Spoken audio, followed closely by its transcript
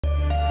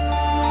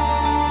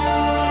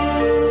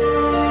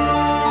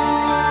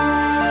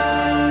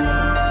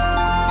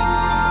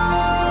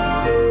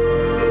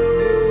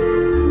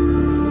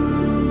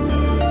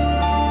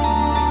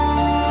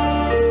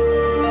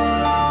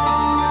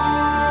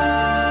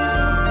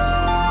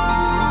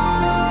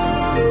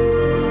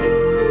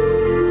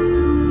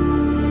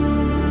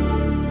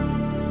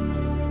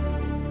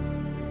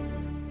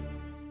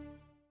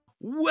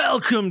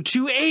Welcome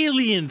to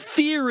Alien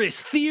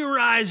Theorists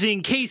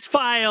Theorizing Case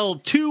File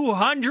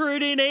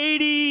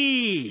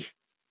 280.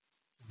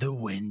 The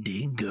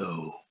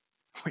Wendigo.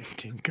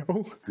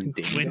 Wendigo?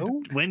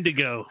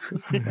 Wendigo.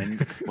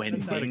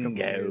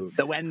 Wendigo.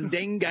 The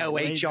Wendigo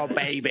ate your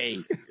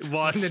baby.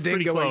 Well, it's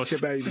pretty close.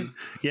 Baby.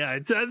 Yeah,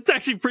 it's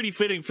actually pretty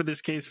fitting for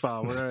this case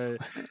file.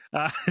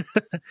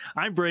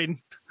 I'm Braden.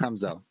 I'm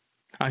Zoe.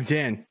 I'm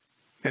Dan.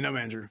 And I'm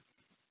Andrew.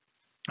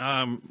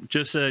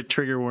 Just a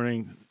trigger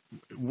warning.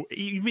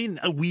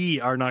 Even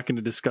we are not going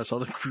to discuss all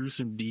the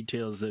gruesome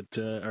details that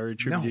are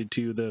attributed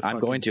to the. I'm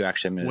going to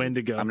actually.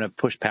 Wendigo. I'm going to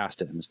push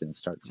past it. I'm just going to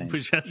start saying.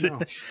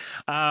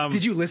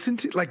 Did you listen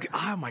to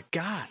Oh my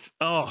god!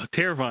 Oh,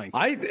 terrifying!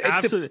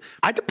 Absolutely.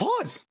 I had to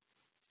pause.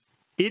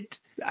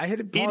 I hit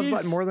a pause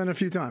button more than a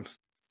few times.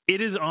 It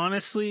is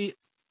honestly.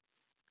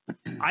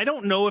 I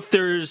don't know if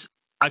there's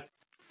a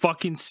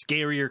fucking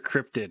scarier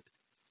cryptid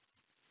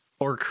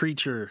or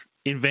creature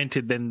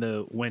invented than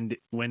the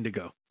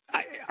Wendigo.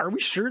 Are we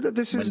sure that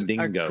this is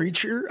Wendigo.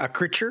 a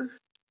creature,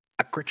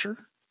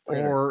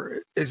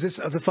 or is this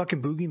the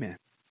fucking boogeyman?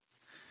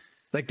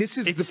 Like this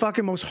is the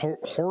fucking most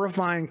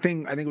horrifying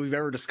thing I think we've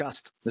ever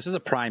discussed. This is a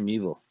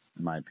primeval,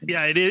 in my opinion.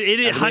 Yeah, it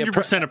is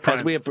 100% a prime.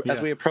 As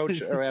we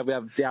approach, or we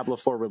have Diablo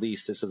 4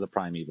 release, this is a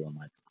primeval, in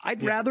my opinion.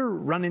 I'd rather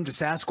run into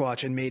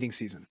Sasquatch in mating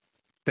season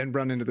than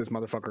run into this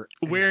motherfucker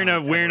wearing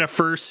a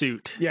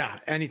fursuit. Yeah,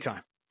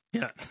 anytime.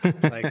 Yeah,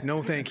 like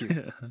no, thank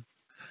you.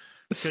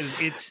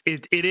 Because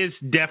it is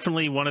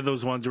definitely one of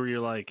those ones where you're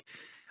like,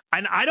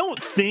 and I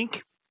don't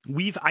think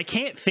I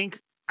can't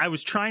think. I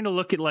was trying to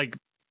look at like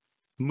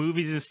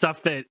movies and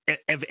stuff that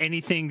if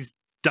anything's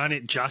done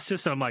it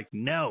justice, and I'm like,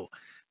 no,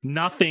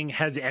 nothing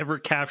has ever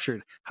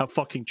captured how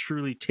fucking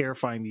truly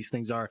terrifying these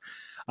things are.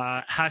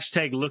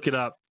 Hashtag look it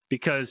up,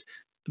 because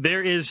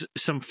there is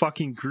some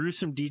fucking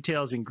gruesome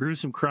details and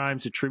gruesome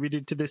crimes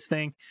attributed to this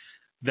thing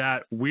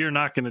that we're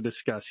not going to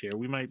discuss here.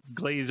 We might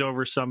glaze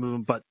over some of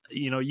them, but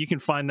you can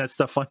find that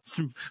stuff on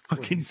some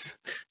fucking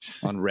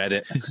on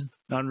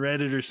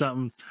Reddit, or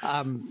something.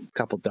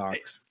 Couple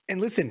docs.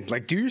 And listen,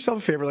 like, do yourself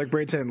a favor, like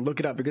Brad said, and look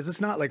it up, because it's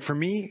not like, for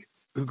me,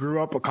 who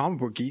grew up a comic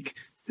book geek,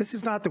 this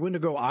is not the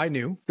Wendigo I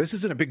knew. This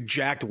isn't a big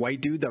jacked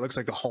white dude that looks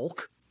like the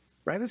Hulk,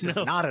 right? This is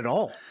not at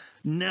all.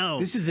 No,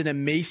 this is an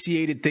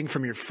emaciated thing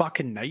from your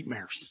fucking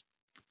nightmares.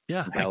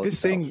 Yeah, like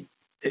this thing.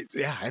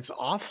 It's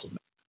awful.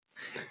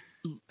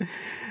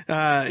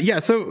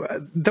 So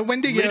the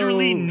Wendigo,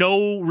 literally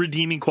no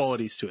redeeming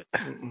qualities to it.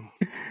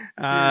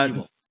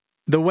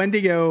 The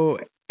Wendigo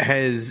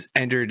has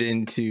entered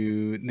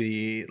into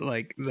the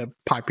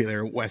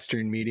popular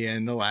Western media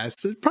in the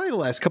last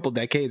couple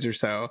decades or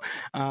so.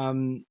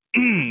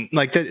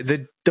 Like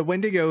the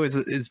Wendigo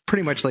is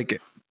pretty much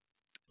like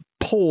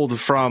pulled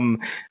from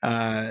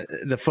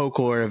the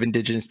folklore of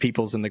indigenous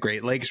peoples in the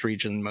Great Lakes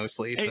region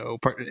mostly. So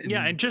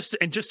and just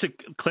to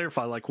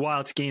clarify, like,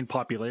 while it's gained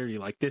popularity,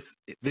 like this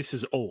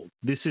is old.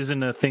 This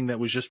isn't a thing that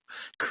was just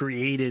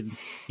created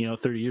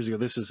 30 years ago.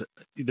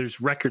 There's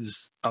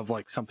records of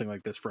like something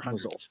like this for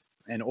hundreds,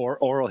 and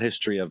oral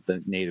history of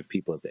the native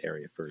people of the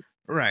area for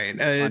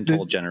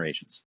untold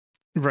generations.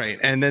 Right.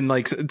 And then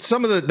like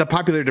some of the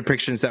popular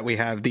depictions that we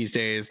have these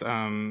days,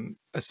 some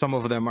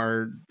of them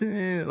are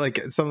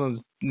some of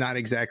them not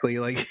exactly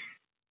like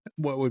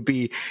what would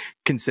be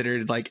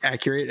considered like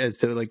accurate as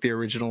to like the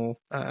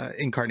original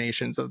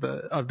incarnations of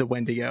the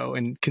Wendigo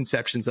and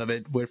conceptions of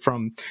it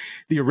from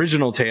the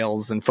original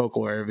tales and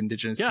folklore of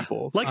indigenous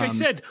people. Like I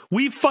said,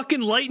 we fucking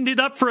lightened it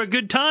up for a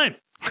good time.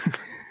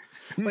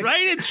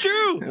 Right, it's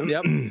true.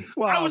 Yep.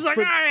 Well, I was like,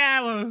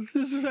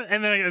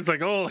 and then it's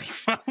like, oh,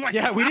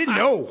 yeah, we didn't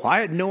know.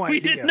 I had no idea. We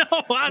didn't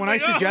know. When I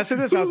suggested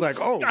this, I was like,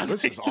 oh,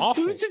 this is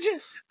awful. Who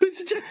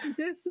suggested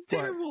this? It's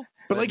terrible.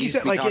 But like you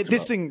said, like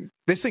this thing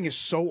is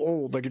so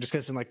old. Like you're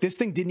discussing, like this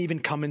thing didn't even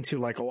come into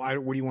like what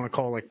do you want to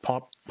call like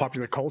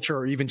popular culture,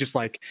 or even just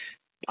like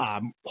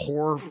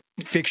horror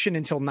fiction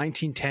until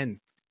 1910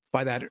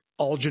 by that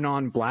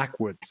Algernon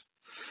Blackwoods.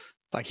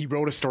 Like he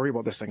wrote a story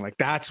about this thing. Like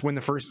that's when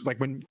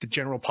when the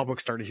general public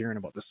started hearing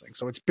about this thing.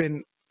 So it's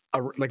been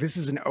this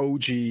is an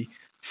OG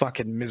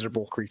fucking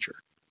miserable creature.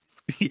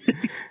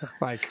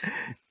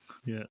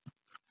 Yeah.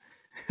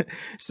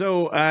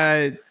 So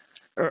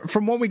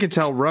from what we can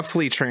tell,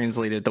 roughly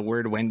translated, the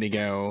word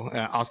Wendigo,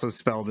 also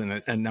spelled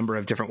in a number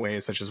of different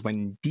ways, such as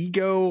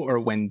Wendigo or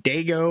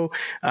Wendigo,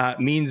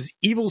 means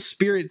evil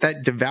spirit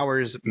that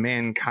devours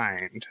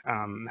mankind.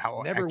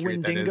 How never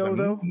Wendigo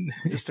though?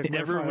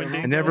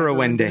 Never a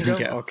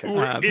Wendigo.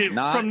 Okay.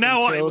 From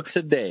now on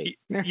today.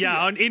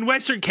 Yeah, in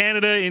Western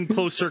Canada, in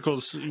close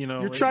circles,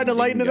 you're trying to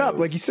lighten it up,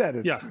 like you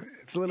said.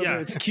 It's a little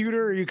bit. It's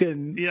cuter. You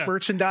can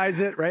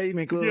merchandise it, right? You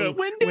make a little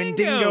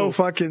Wendigo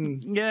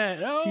fucking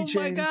Oh keychains.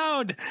 My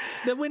God,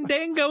 the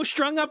Wendigo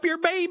strung up your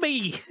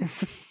baby.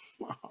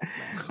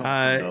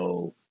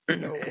 No.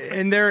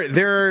 And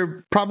there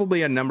are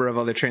probably a number of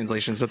other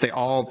translations, but they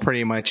all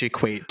pretty much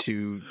equate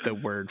to the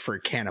word for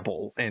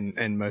cannibal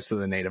in most of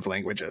the native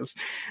languages.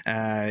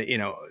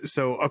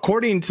 So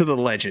according to the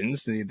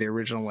legends, the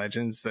original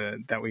legends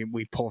that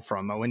we pull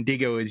from, a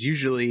Wendigo is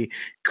usually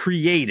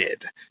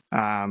created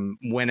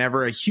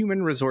whenever a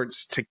human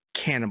resorts to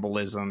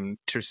cannibalism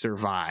to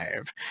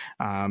survive.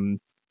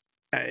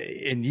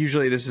 And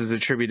usually this is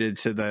attributed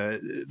to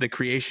the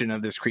creation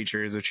of this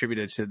creature is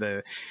attributed to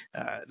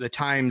the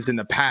times in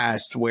the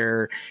past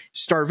where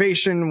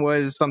starvation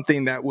was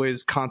something that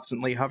was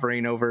constantly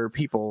hovering over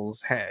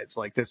people's heads.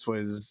 Like this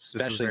was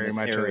very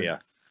much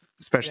area.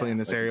 Especially in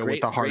this area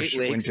with the harsh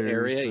winters.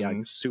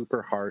 Area,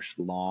 super harsh,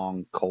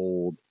 long,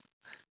 cold,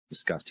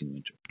 disgusting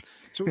winter.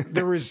 So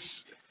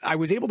I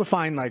was able to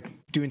find, like,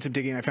 doing some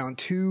digging, I found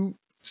 2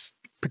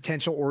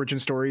 potential origin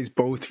stories,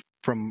 both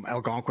from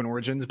Algonquin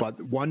origins,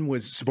 but one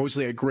was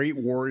supposedly a great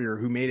warrior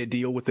who made a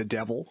deal with the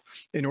devil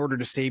in order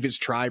to save his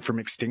tribe from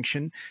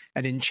extinction,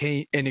 and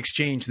in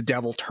exchange, the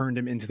devil turned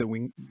him into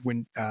the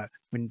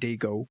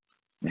Wendigo,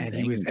 and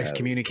he was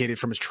excommunicated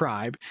from his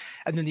tribe.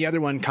 And then the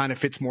other one kind of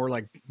fits more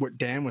like what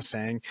Dan was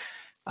saying.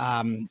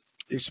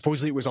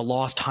 Supposedly it was a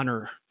lost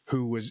hunter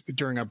who was,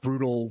 during a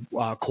brutal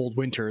cold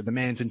winter, the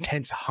man's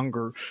intense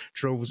hunger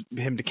drove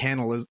him to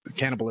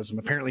cannibalism.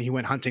 Apparently he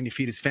went hunting to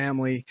feed his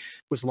family,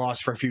 was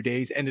lost for a few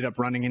days, ended up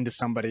running into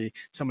somebody.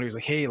 Somebody was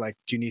like, hey, like,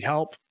 do you need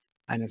help?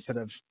 And instead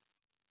of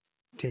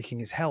taking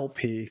his help,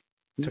 he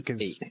took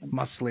his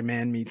muscly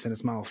man meats in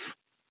his mouth.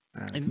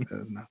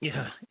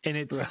 Yeah, and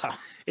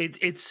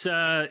it's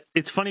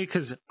funny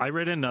because I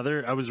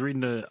was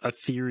reading a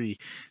theory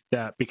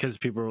that because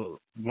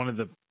one of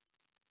the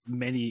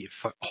many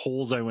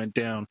holes I went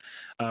down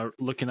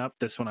looking up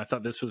this one, I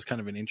thought this was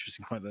kind of an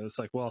interesting point, that it's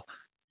like, well,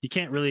 you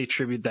can't really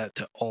attribute that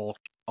to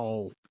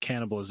all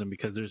cannibalism,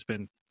 because there's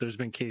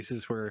been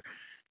cases where,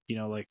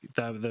 like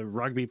the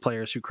rugby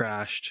players who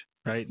crashed,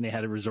 right, and they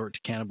had to resort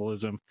to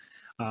cannibalism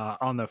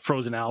on the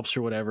frozen Alps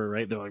or whatever,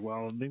 right? They're like,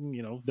 well,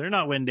 they're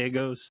not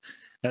Wendigos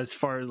as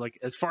far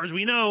as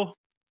we know,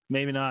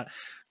 maybe not.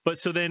 But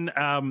so then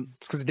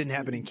it's because it didn't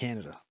happen in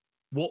Canada.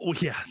 Well,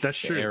 yeah, that's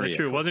true. That's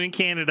true. It wasn't in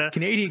Canada.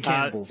 Canadian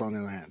cannibals, on the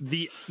other hand.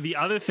 The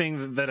other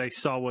thing that I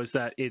saw was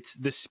that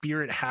the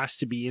spirit has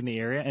to be in the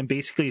area, and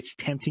basically it's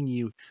tempting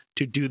you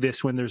to do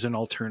this when there's an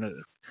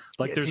alternative.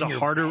 Like there's a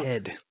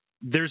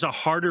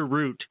harder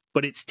route,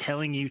 but it's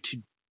telling you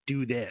to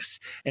do this,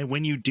 and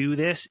when you do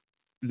this,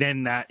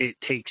 then it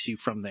takes you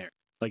from there.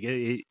 Like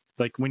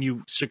when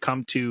you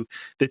succumb to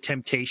the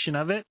temptation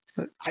of it.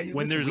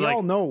 We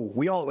all know,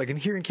 like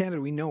here in Canada,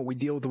 we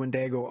deal with the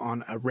Wendigo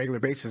on a regular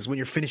basis. When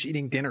you're finished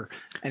eating dinner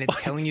and it's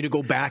telling you to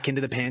go back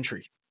into the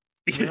pantry,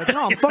 you're like,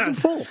 no, I'm fucking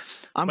full.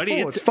 I'm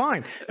full. It's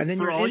fine. And then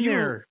you're in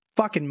there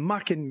fucking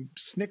mucking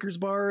Snickers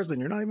bars, and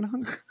you're not even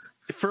hungry.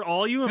 For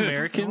all you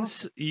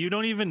Americans, you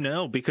don't even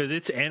know, because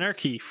it's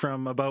anarchy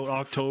from about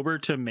October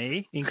to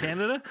May in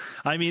Canada.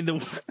 I mean,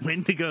 the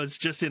Wendigo's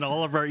just in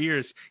all of our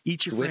ears.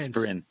 Eat your friends.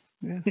 Whispering.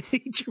 Yeah.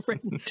 Eat your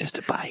friends. Just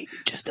a bite.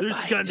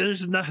 There's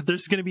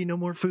going to be no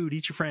more food.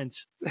 Eat your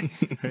friends.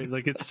 Right?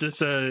 Like it's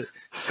just a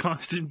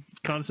constant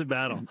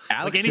battle.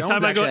 Alex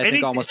Jones I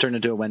think almost turned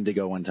into a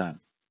Wendigo one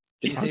time.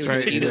 Did he say he was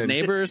going to eat his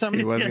neighbor or something?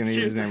 He was going to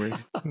eat his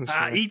neighbors.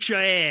 Eat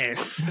your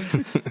ass.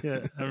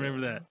 Yeah, I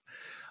remember that.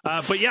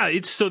 But yeah,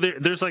 it's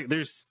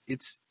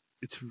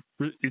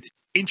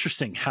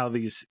interesting how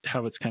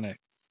it's kind of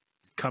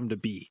come to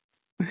be.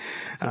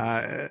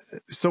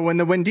 So when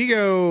the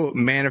Wendigo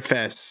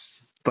manifests,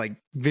 like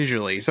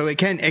visually, so it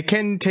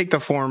can take the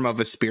form of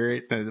a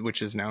spirit,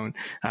 which is known.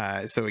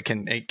 So it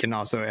can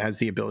also, it has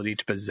the ability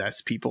to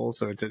possess people.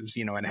 So it's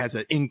it has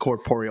an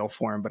incorporeal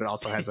form, but it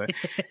also has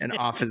an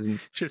office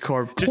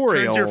corporeal.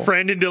 Just turns your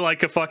friend into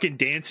like a fucking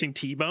dancing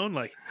T-bone.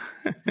 Like,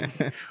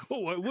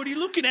 what are you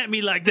looking at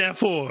me like that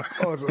for?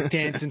 Oh, it's like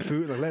dancing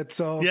food. Like,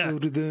 let's all go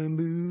to the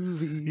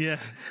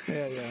movies.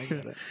 Yeah, I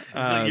got it.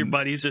 Like your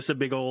buddy's just a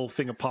big old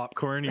thing of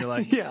popcorn. You're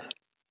like, yeah.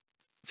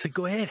 So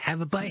go ahead,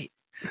 have a bite.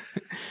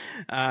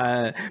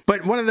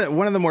 But one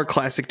of the more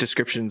classic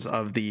descriptions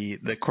of the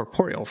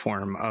corporeal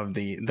form of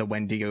the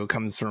Wendigo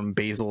comes from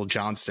Basil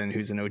Johnston,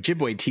 who's an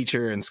Ojibwe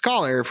teacher and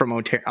scholar from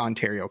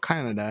Ontario,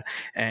 Canada,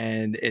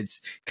 and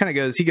it's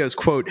he goes,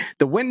 quote,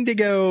 "The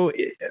Wendigo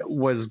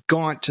was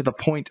gaunt to the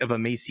point of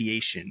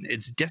emaciation,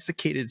 its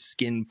desiccated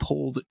skin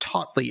pulled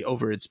tautly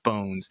over its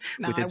bones,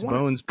 with its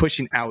bones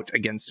pushing out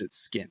against its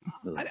skin."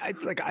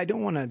 I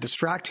don't want to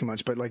distract too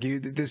much, but like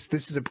this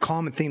is a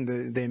common theme,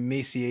 the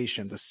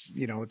emaciation,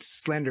 it's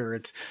slender,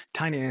 it's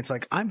tiny, and it's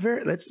like,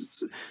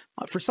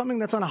 for something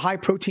that's on a high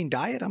protein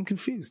diet, I'm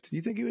confused.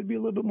 You think it would be a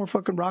little bit more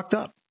fucking rocked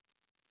up?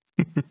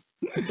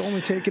 It's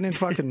only taking in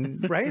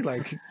fucking, right?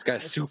 Like, it's got a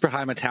super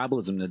high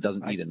metabolism that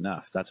doesn't eat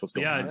enough. That's what's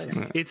going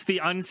on. It's the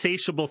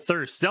unsatiable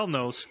thirst. Zell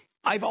knows.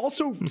 I've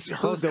also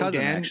heard, though,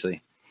 Dan,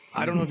 actually,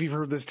 I don't know if you've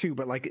heard this too,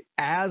 but like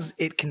as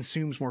it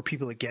consumes more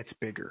people, it gets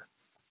bigger.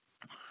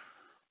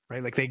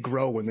 Right? Like they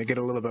grow and they get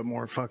a little bit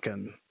more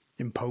fucking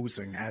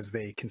imposing as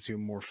they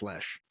consume more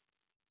flesh.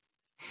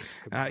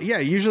 Yeah,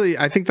 usually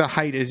I think the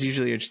height is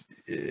usually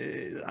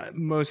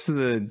most of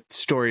the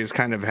stories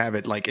kind of have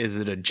it like, is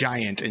it a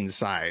giant in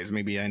size?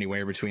 Maybe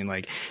anywhere between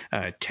like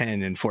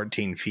 10 and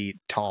 14 feet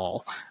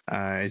tall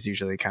is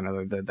usually kind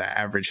of the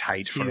average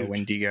height for a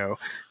Wendigo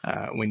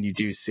when you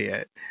do see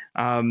it.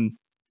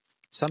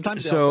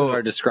 Sometimes they also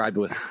are described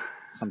with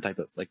some type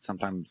of like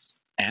sometimes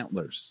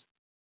antlers,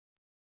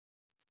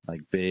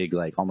 like big,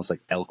 like almost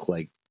like elk,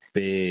 like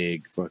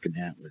big fucking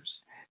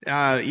antlers.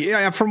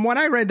 Yeah, from what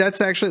I read, that's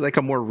actually like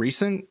a more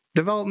recent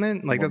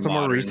development. Like that's a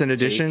more recent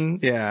addition.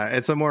 Yeah,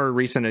 it's a more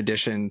recent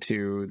addition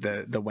to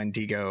the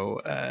Wendigo.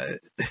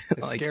 It's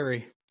like,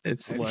 scary.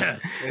 It's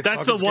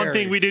that's the one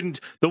thing we didn't.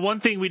 The one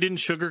thing we didn't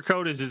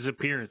sugarcoat is his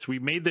appearance. We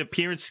made the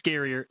appearance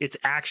scarier. Its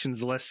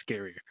actions less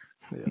scarier.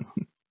 Yeah.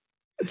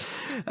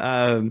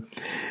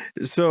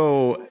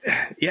 So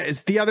yeah,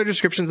 it's the other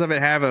descriptions of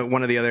it have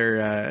one of the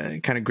other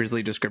kind of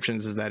grisly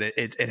descriptions is that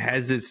it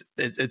has this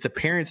its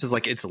appearance is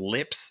like its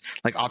lips,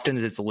 like often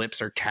its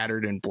lips are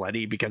tattered and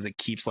bloody because it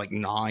keeps like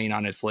gnawing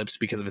on its lips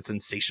because of its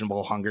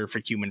insatiable hunger for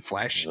human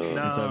flesh.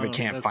 And so if it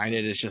can't find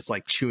it, it's just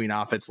like chewing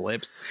off its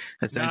lips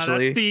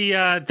essentially.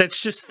 No, that's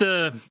just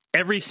the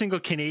every single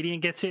Canadian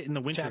gets it in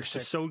the winter. It's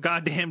just so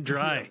goddamn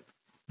dry.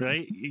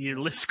 Right? Your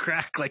lips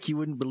crack like you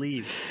wouldn't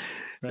believe.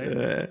 Right?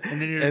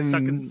 And then you're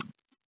sucking.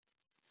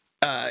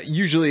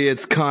 Usually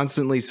it's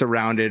constantly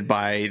surrounded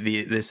by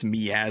this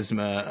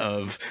miasma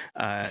of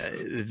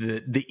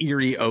the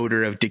eerie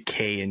odor of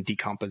decay and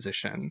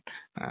decomposition,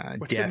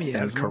 death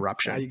and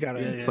corruption. You gotta,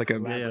 it's like a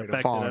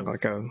fog,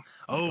 like a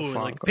fog,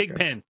 like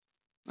Pigpen.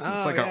 It's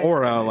like an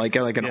aura, like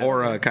an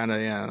aura kind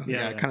of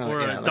kind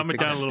of dumb it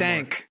down a little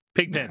stank. More.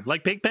 Pigpen,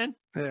 like Pigpen.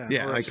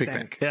 Yeah, like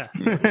Pigpen. Yeah,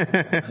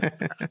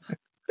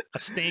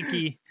 a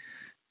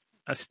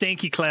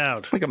stanky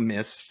cloud, like a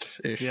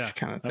mist-ish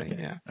kind of thing.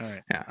 Okay. Yeah, all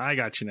right. Yeah, I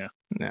got you now.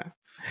 Yeah.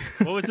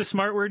 What was the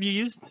smart word you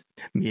used?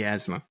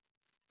 Miasma.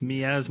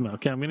 Miasma.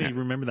 Okay, I'm going to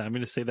remember that. I'm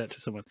going to say that to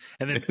someone,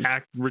 and then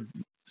act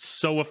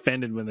so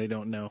offended when they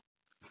don't know.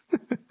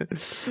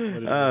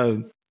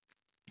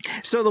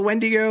 So the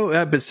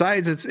Wendigo,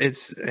 besides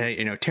its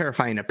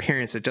terrifying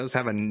appearance, it does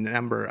have a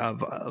number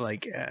of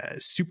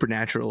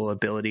supernatural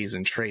abilities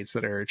and traits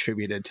that are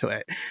attributed to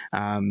it.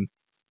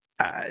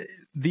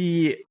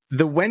 The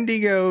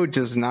Wendigo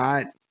does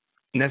not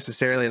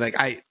necessarily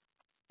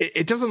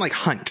it doesn't like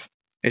hunt.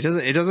 It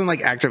doesn't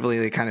like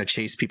actively kind of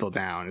chase people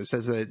down. It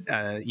says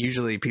that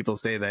usually people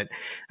say that,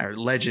 or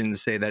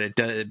legends say that it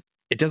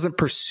doesn't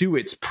pursue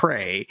its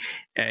prey.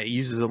 It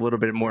uses a little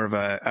bit more of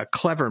a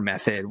clever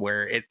method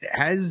where it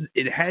has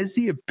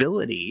the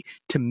ability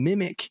to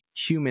mimic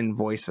human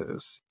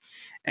voices.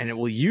 And it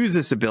will use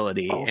this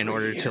ability in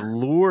order to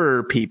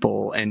lure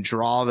people and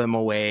draw them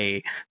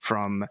away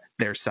from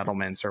their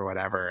settlements or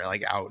whatever,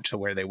 like out to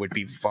where they would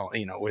be,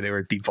 where they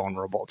would be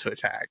vulnerable to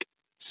attack.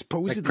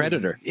 Supposedly, like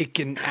Predator. It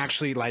can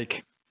actually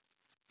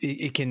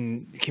it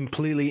can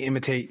completely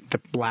imitate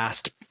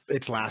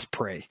its last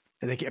prey.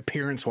 I think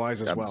appearance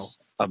wise as well.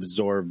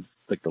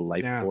 Absorbs like the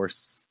life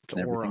force. It's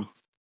aura.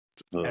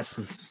 It's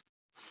essence.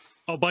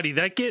 Oh, buddy,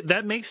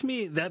 that makes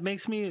me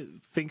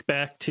think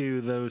back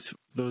to those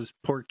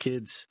poor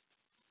kids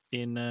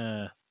in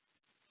that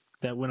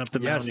went up the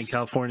mountain in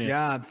California.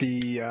 Yeah,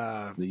 the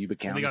Yuba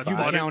County.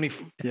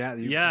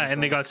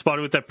 And they got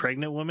spotted with that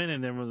pregnant woman,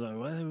 and then was like,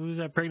 "What? Who's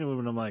that pregnant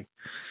woman?" I'm like,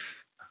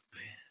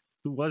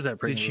 "Who was that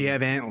pregnant?" Did she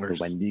have antlers?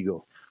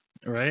 Wendigo.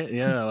 Right?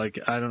 Yeah. Like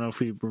I don't know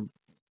if we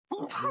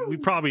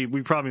probably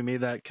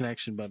made that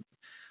connection, but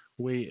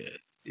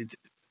it's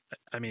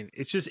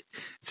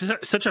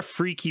such a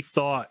freaky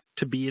thought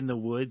to be in the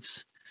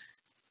woods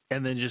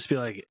and then just be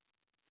like,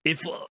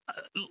 to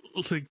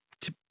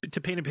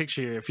paint a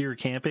picture here, if you're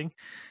camping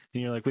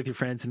and you're like with your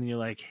friends and then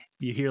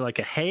you hear like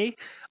a hey,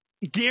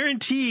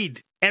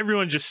 guaranteed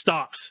everyone just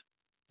stops.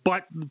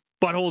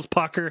 Buttholes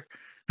pucker.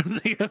 I was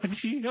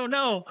like, you don't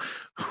know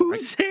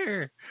who's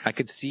there. I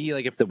could see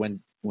like if the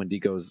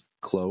Wendigo's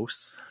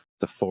close,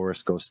 the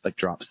forest goes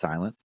drops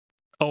silent.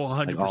 Oh,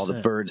 100%. Like all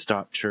the birds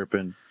stop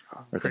chirping.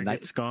 Or the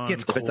night's gone.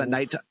 If it's at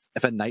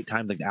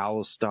nighttime, the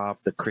owls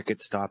stop, the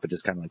crickets stop. It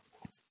just kind of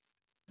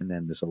and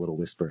then there's a little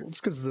whisper.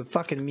 It's because the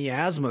fucking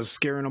miasma is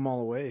scaring them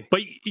all away.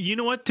 But you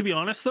know what? To be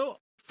honest, though,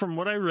 from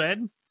what I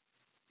read,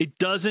 it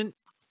doesn't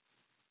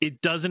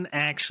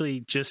actually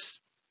just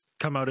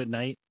come out at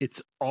night.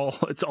 It's all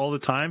the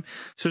time.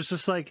 So it's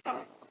just like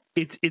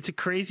it's a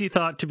crazy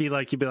thought to be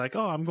like, you'd be like,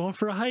 oh, I'm going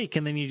for a hike,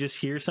 and then you just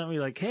hear something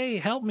like, hey,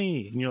 help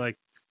me, and you're like,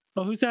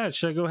 oh, who's that?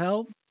 Should I go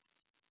help?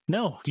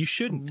 No, you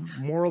shouldn't.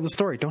 Moral of the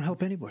story: don't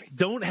help anybody.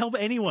 Don't help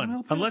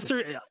anyone unless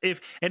they're if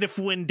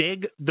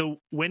the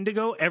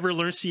Wendigo ever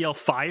learns to yell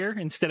fire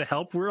instead of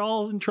help, we're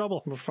all in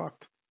trouble. We're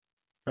fucked.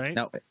 Right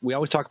now, we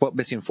always talk about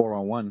missing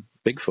 411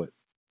 Bigfoot.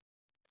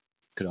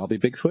 Could it all be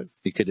Bigfoot?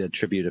 You could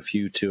attribute a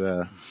few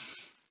to.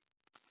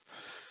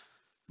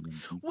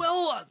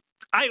 Well,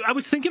 I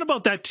was thinking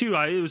about that too.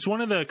 It was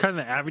one of the kind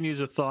of the avenues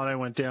of thought I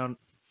went down.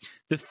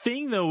 The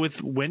thing though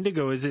with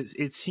Wendigo is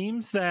it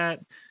seems that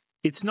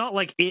it's not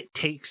like it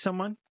takes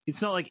someone.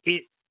 It's not like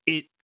it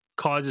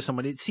causes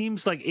someone. It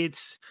seems like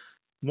it's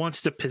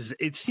wants to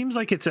it seems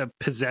like it's a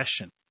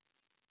possession,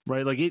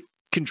 right? Like it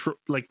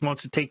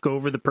wants to take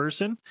over the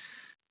person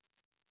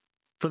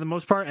for the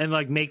most part and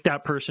like make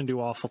that person do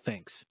awful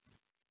things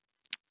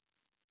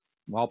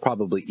while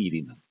probably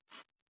eating them.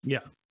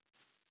 Yeah.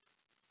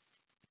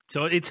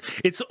 So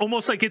it's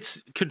almost like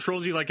it's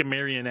controls you like a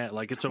marionette,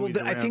 like it's always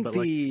around.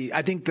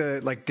 I think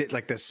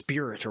the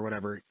spirit or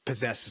whatever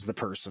possesses the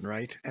person,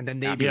 right? And then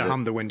they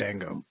become the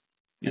Wendigo.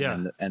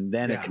 And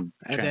then it can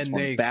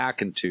transform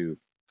back into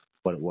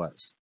what it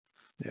was.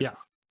 Yeah.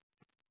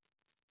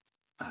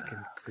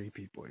 Fucking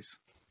creepy boys.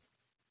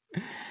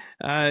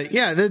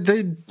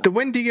 The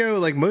Wendigo,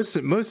 like most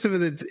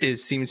of it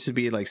seems to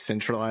be like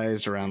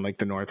centralized around like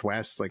the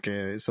Northwest, like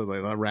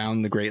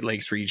around the Great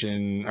Lakes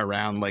region,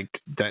 around like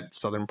that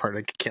southern part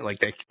of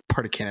that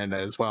part of Canada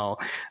as well.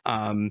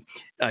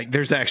 Like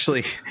there's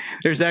actually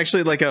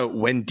like a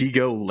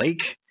Wendigo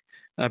lake.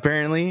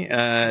 Apparently,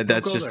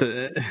 that's just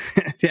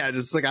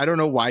just like I don't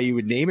know why you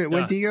would name it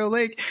Wendigo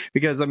Lake,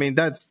 because I mean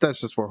that's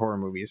just where horror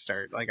movies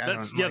start. Like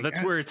that's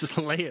where it's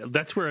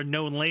that's where a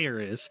known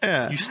layer is.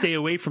 Yeah. You stay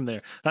away from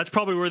there. That's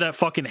probably where that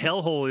fucking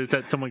hellhole is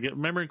that someone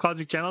remember in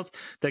Cosmic Channels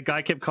that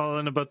guy kept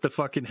calling about the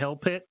fucking hell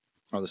pit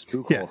or the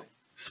spook hole.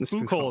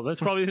 Spook hole.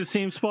 That's probably the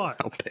same spot.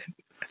 Hell pit.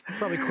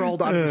 Probably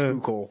crawled out of the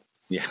spook hole.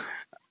 Yeah.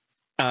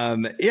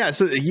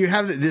 So you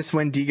have this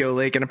Wendigo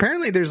Lake, and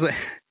apparently there's a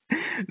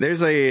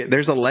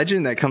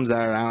legend that comes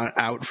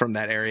out from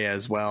that area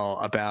as well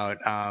about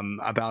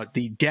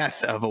the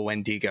death of a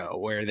Wendigo,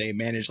 where they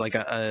managed like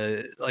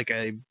a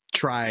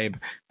tribe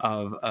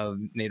of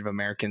Native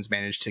Americans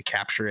managed to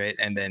capture it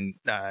and then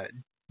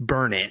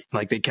burn it.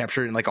 Like they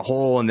capture it in like a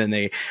hole, and then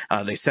they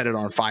set it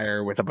on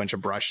fire with a bunch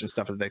of brush and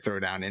stuff that they throw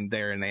down in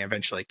there, and they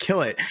eventually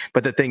kill it.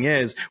 But the thing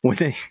is,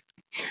 when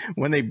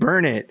they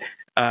burn it,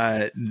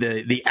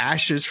 the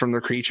ashes from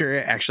the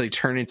creature actually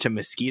turn into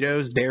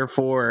mosquitoes,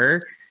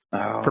 therefore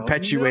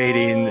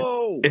perpetuating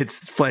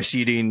its flesh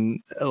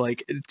eating,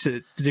 like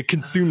to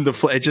consume the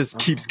flesh. It just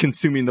keeps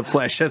consuming the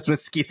flesh as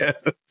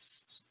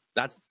mosquitoes.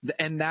 That's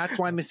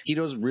why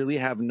mosquitoes really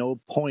have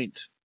no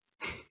point.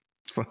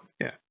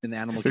 In the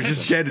animal they're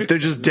just dead. They're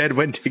just dead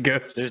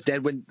Wendigos. There's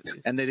dead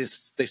and they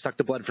suck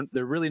the blood from.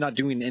 They're really not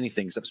doing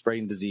anything except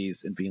spreading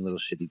disease and being little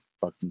shitty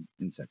fucking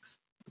insects.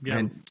 Yeah.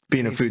 And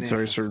being a food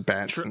source for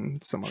bats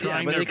and some other.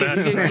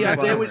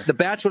 The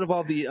bats would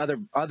evolve the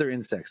other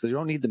insects. So you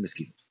don't need the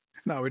mosquitoes.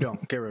 No, we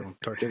don't. Get rid of them.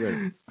 Get rid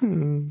of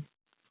them.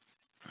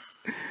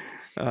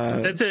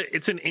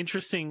 That's an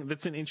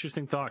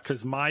interesting thought,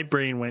 because my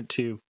brain went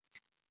to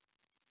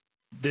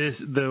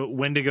the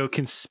Wendigo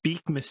can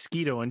speak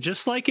mosquito, and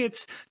just like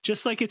it's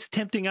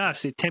tempting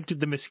us, it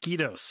tempted the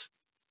mosquitoes,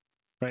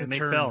 right? And they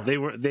fell.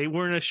 They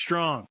weren't as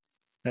strong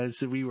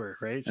as we were,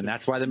 right? And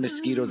that's why the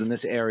mosquitoes in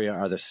this area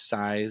are the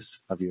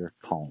size of your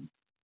palm.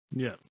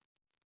 Yeah.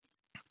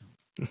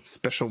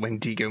 Special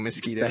Wendigo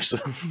mosquitoes.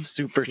 Special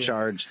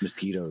supercharged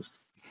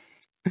mosquitoes.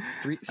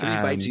 Three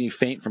bites and you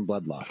faint from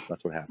blood loss.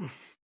 That's what happens.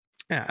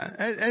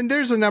 Yeah, and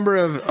there's a number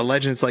of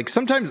legends. Like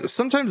sometimes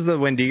the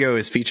Wendigo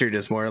is featured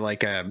as more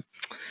like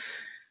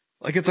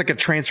it's like a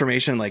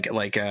transformation, like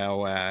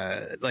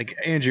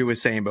Andrew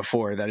was saying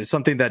before, that it's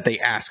something that they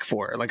ask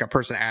for. Like a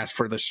person asks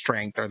for the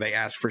strength, or they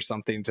ask for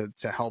something to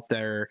help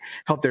their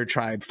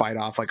tribe fight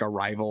off like a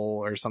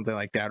rival or something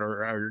like that,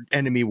 or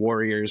enemy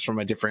warriors from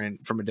a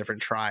different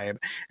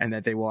tribe, and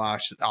that they will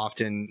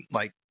often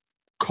like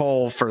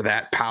call for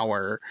that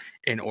power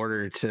in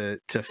order to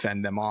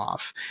fend them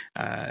off.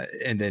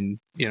 And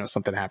then,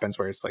 something happens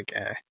where it's like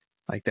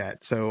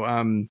that. So,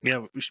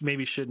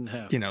 maybe shouldn't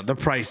have, the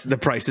price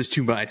is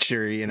too much,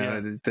 or,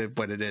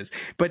 what it is.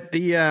 But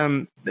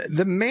the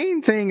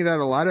main thing that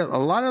a lot of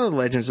the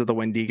legends of the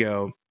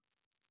Wendigo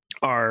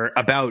are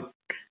about,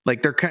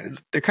 like they're kind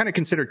of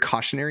considered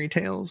cautionary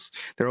tales.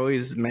 They're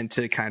always meant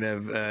to kind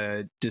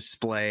of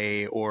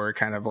display or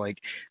kind of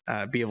like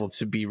be able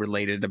to be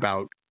related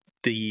about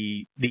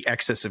the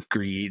excess of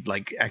greed,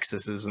 like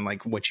excesses and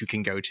like what you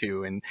can go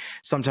to. And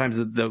sometimes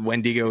the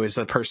Wendigo is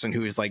a person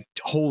who is like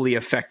wholly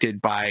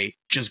affected by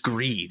just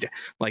greed.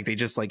 Like they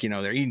just like,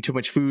 they're eating too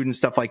much food and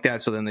stuff like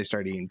that. So then they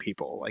start eating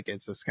people. Like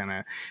it's just kind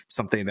of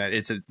something that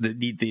it's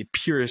the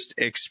purest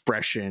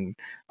expression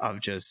of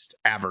just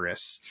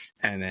avarice.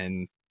 And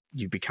then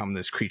you become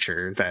this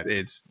creature that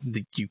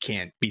you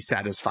can't be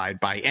satisfied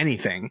by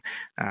anything.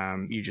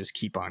 You just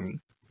keep on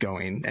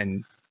going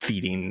and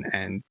feeding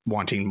and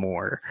wanting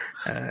more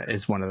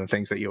is one of the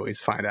things that you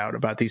always find out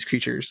about these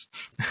creatures.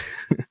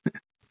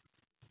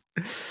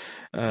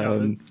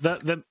 It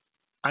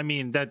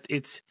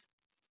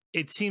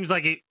seems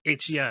like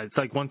it's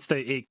like once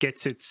it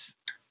gets its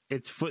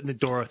foot in the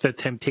door with the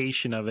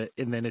temptation of it,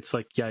 and then it's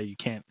like, you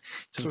can't.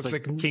 So it's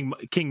like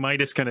King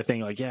Midas kind of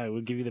thing. Like,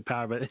 we'll give you the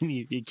power, but then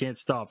you can't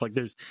stop. Like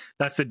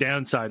that's the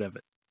downside of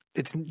it.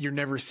 You're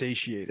never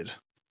satiated.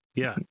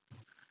 Yeah.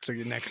 So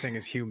your next thing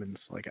is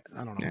humans. Like,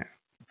 I don't know. Yeah.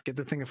 Get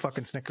the thing a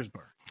fucking Snickers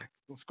bar.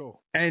 Let's go.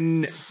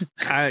 And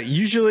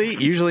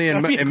usually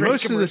in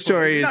most of the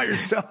stories, not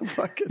yourself,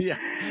 fucking Yeah.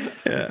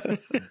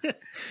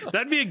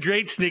 That'd be a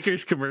great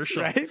Snickers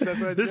commercial. right.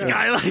 That's what This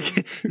guy,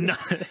 like,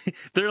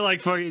 they're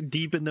like fucking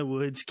deep in the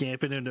woods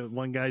camping, and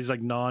one guy's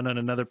like gnawing on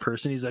another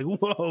person. He's like,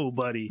 "Whoa,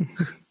 buddy,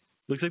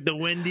 looks like the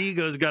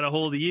Wendigo's got a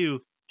hold of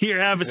you. Here,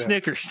 have a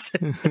Snickers."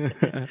 And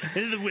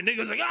then the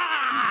Wendigo's like,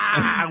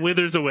 "Ah!"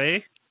 withers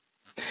away.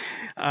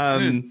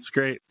 It's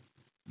great.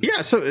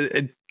 Yeah. So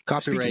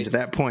Copyright. speaking to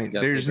that point,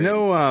 Yeah, there's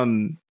copyright.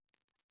 no.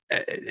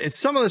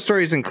 Some of the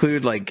stories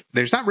include like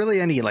there's not really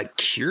any like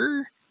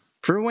cure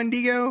for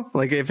Wendigo.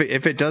 Like if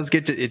it does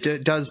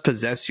it does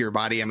possess your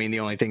body. I mean, the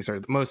only things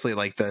are mostly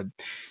like the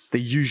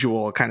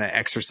usual kind of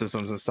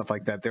exorcisms and stuff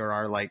like that. There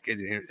are like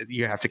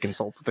you have to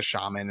consult with the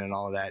shaman and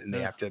all of that, and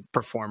they have to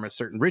perform a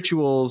certain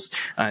rituals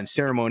and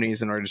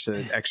ceremonies in order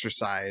to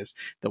exorcise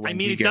the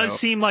Wendigo. I mean, it does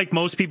seem like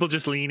most people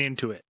just lean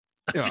into it.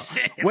 Yeah.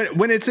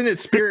 When it's in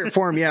its spirit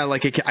form, yeah,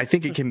 like I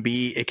think it can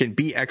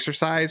be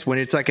exercised. When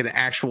it's like an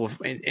actual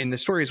in the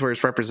stories where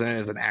it's represented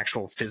as an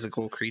actual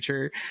physical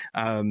creature,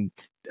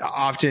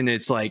 often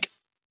it's like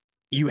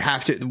you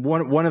have to.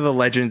 One of the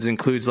legends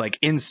includes like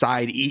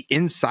inside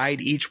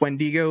each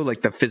Wendigo,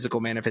 like the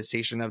physical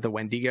manifestation of the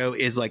Wendigo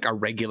is like a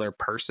regular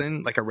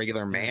person, like a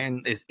regular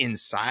man is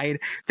inside.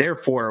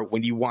 Therefore,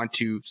 when you want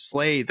to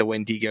slay the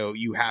Wendigo,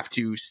 you have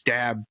to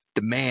stab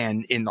the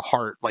man in the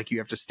heart, like you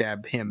have to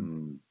stab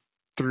him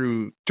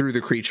through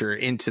the creature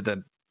into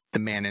the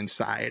man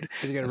inside.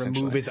 So you got to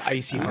remove his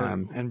icy heart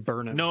and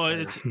burn it. No,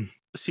 it's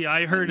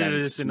I heard it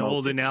as an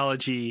old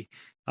analogy.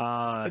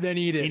 Then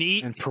eat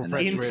it and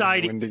perpetuate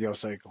inside the Wendigo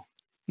cycle.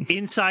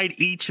 Inside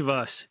each of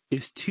us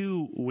is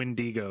two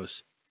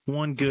Wendigos,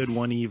 one good,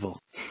 one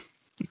evil.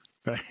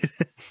 Right.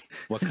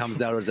 What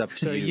comes out is up to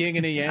So you. yin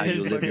and a yang. How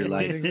you live your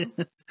life.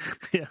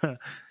 Yeah.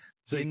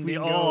 It's like we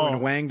Dingo all,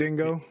 and Wang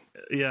Dingo.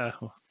 yeah.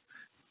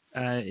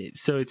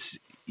 So it's,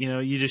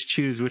 you just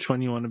choose which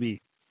one you want to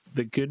be,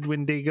 the good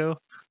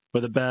Wendigo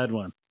or the bad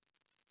one.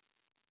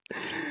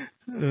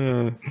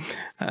 I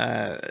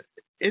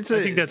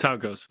think that's how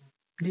it goes.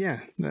 Yeah,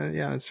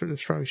 that's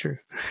probably true.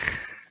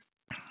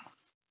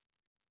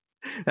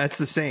 That's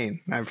the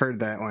saying. I've heard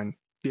that one.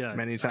 Yeah,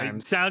 many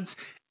times.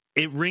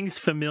 It rings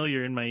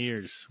familiar in my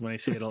ears when I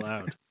say it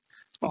aloud.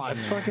 Oh,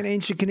 it's fucking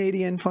ancient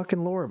Canadian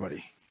fucking lore,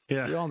 buddy.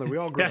 Yeah, we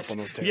all grew up on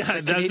those tales. Yeah,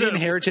 It's a Canadian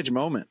heritage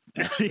moment.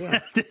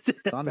 Yeah.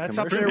 That's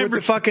up there with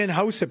the fucking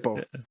house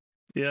hippo.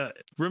 Yeah.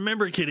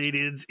 Remember,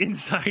 Canadians,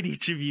 inside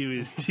each of you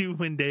is two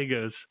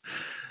Wendigos.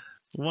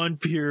 One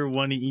pure,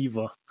 one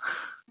evil.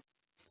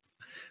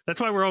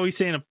 That's why we're always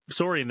saying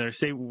sorry in there.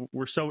 Say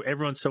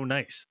everyone's so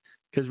nice.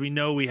 Because we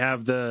know we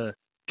have the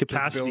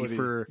capacity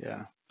for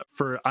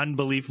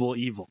unbelievable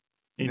evil.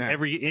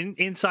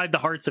 Inside the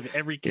hearts of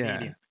every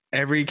Canadian. Yeah.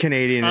 Every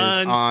Canadian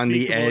is on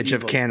the edge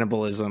evil. of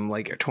cannibalism,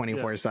 like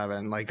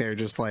 24/7. Like they're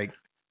just like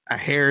a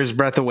hair's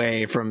breadth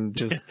away from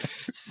just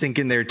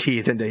sinking their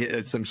teeth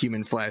into some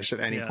human flesh at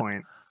any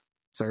point.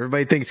 So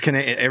everybody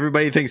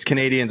thinks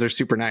Canadians are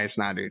super nice.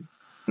 Nah, dude.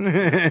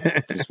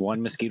 Just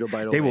one mosquito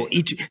bite away.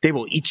 They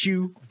will eat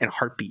you in a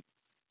heartbeat.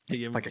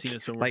 You like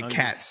hungry.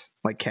 cats.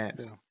 Like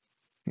cats.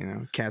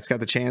 Yeah. Cats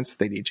got the chance,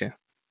 they'd eat you.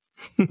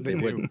 They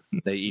wouldn't.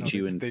 They eat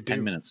you in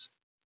 10 minutes.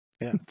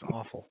 Yeah, it's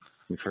awful.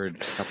 We've heard a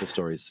couple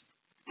stories.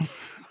 Uh,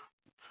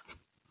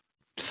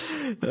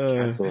 Cat's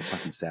a little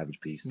fucking savage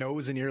beast.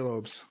 Nose and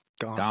earlobes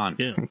Gone.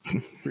 Yeah.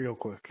 real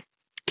quick.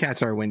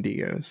 Cats are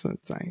Wendigos, so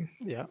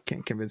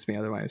can't convince me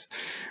otherwise.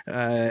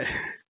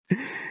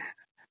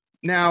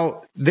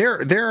 Now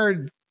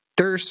there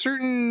are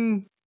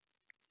certain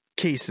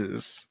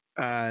cases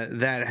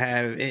that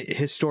have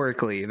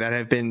historically that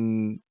have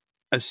been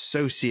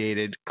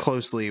associated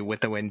closely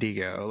with the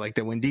Wendigo. Like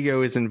the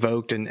Wendigo is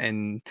invoked,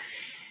 and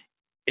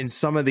in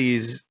some of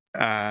these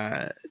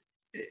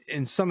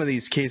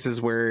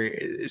cases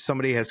where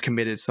somebody has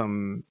committed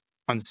some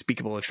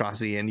unspeakable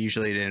atrocity, and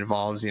usually it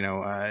involves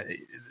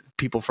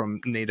people from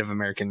Native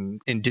American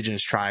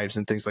indigenous tribes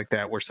and things like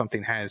that, where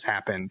something has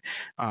happened.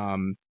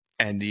 And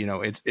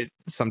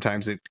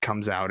sometimes it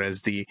comes out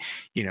as the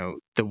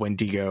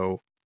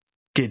Wendigo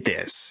did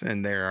this,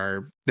 and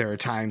there are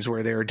times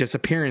where there are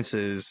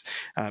disappearances,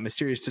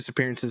 mysterious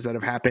disappearances that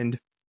have happened,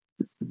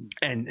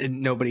 and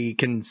nobody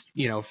can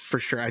for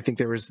sure. I think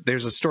there's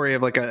a story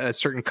of like a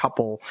certain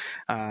couple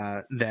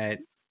that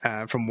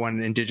from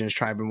one indigenous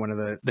tribe in one of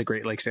the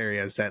Great Lakes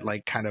areas that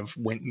like kind of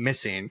went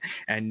missing,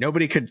 and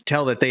nobody could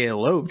tell that they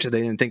eloped.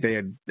 They didn't think they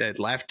had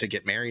left to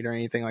get married or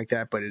anything like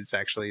that, but it's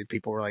actually,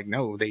 people were like,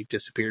 no, they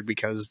disappeared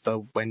because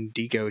the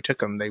Wendigo took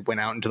them. They went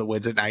out into the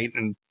woods at night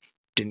and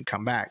didn't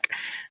come back.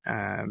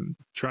 Trying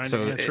to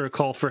answer a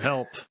call for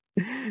help.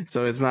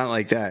 So it's not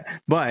like that.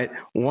 But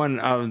one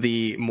of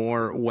the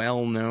more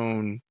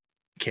well-known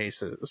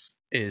cases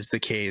is the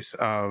case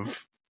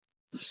of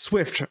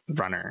Swift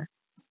Runner.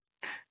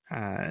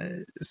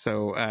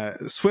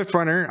 Swift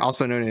Runner,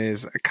 also known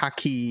as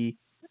Kaki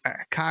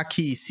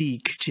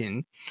Si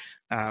Kichin,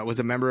 was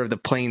a member of the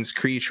Plains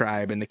Cree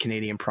tribe in the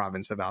Canadian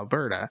province of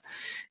Alberta.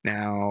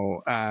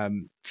 Now,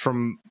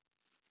 from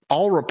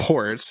all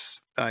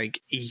reports,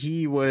 like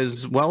he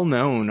was well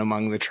known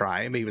among the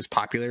tribe. He was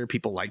popular.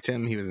 People liked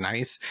him. He was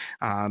nice.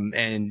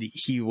 And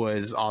he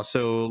was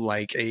also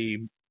like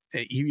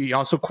he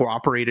also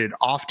cooperated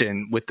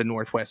often with the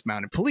Northwest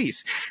Mounted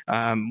Police,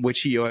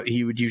 which he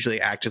would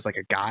usually act as like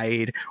a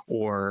guide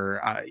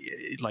or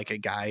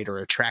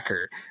a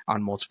tracker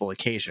on multiple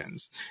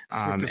occasions.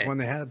 Swiftest one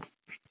they had.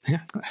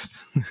 Yeah.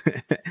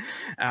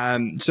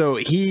 So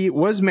he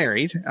was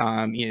married.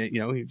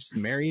 He was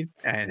married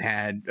and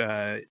had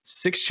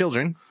 6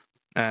 children,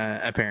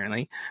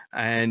 apparently,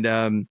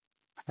 and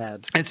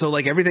so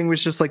like everything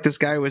was just like this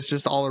guy was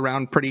just all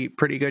around pretty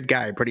good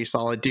guy, pretty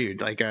solid dude.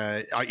 Like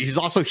he's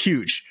also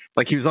huge.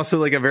 Like he was also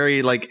like a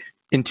very like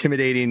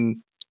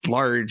intimidating,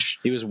 large.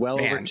 He was well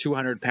man. over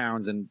 200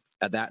 pounds, and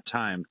at that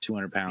time,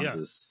 200 pounds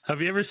is.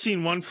 Have you ever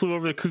seen One Flew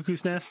Over the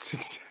Cuckoo's Nest?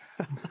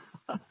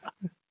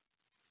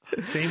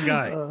 Same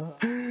guy.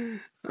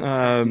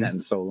 I've seen that in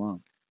so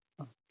long.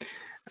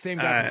 Same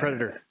guy from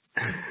Predator.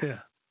 Yeah.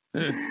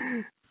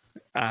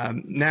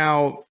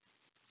 Now,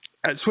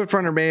 Swift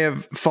Runner may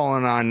have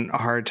fallen on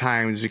hard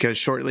times because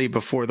shortly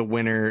before the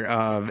winter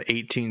of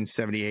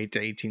 1878 to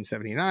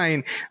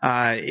 1879,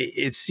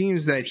 it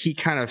seems that he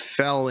kind of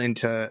fell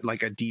into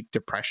like a deep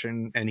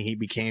depression, and he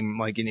became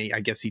like,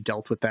 I guess he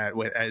dealt with that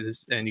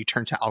and he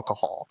turned to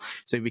alcohol.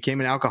 So he became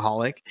an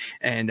alcoholic,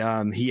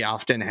 and he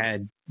often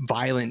had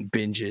violent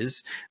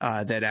binges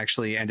that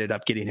actually ended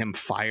up getting him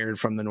fired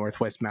from the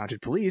Northwest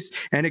Mounted Police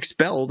and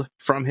expelled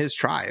from his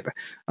tribe.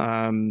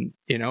 And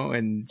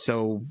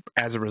so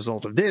as a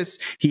result of this,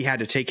 he had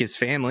to take his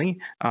family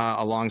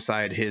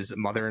alongside his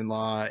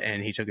mother-in-law,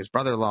 and he took his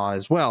brother-in-law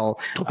as well.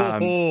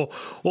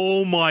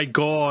 Oh my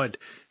God.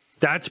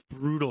 That's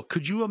brutal.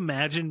 Could you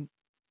imagine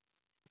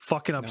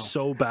fucking up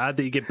so bad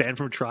that you get banned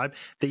from a tribe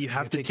that you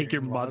have to take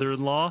your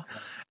mother-in-law?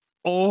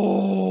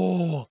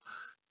 Oh,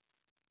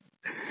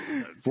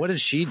 what did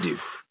she do?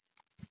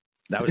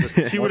 That was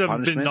just she would have been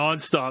punishment?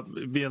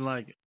 nonstop being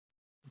like,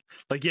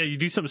 yeah, you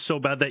do something so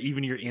bad that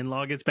even your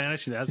in-law gets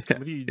banished. That's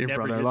your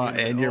brother-in-law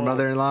and your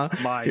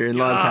mother-in-law. Your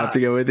in-laws have to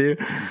go with you.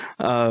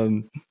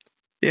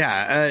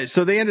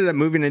 So they ended up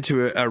moving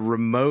into a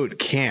remote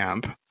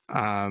camp,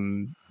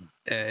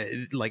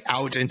 like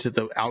out into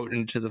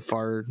the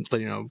far,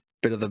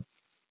 bit of the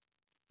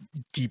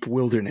deep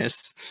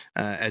wilderness,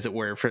 as it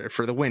were,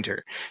 for the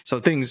winter. So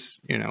things,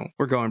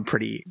 were going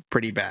pretty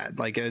bad.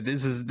 Like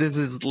this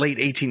is late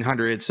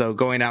 1800s. So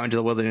going out into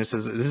the wilderness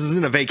this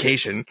isn't a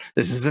vacation.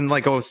 This isn't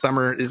like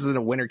summer. This isn't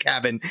a winter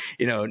cabin,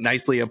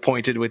 nicely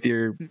appointed with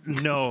your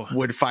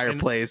wood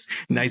fireplace,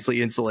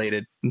 nicely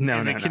insulated.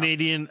 A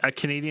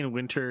Canadian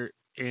winter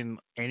in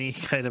any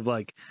kind of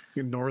like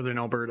northern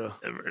Alberta,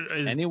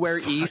 anywhere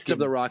east of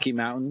the Rocky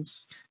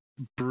Mountains,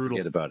 brutal.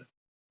 Forget about it.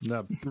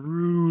 No,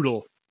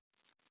 brutal.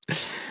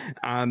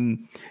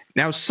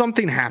 Now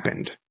something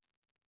happened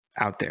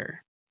out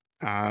there,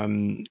 but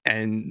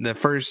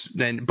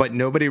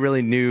nobody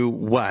really knew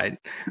what,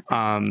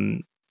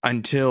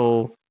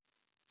 until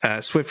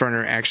Swift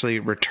Runner actually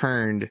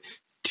returned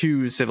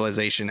to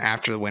civilization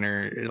after the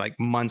winter, like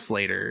months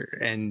later,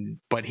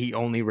 but he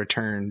only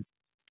returned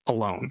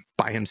alone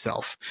by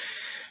himself,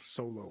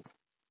 solo,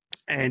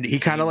 and he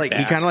kind of like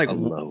he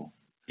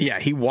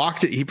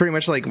pretty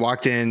much like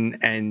walked in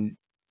and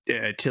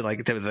to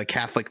like the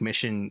Catholic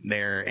mission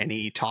there, and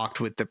he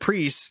talked with the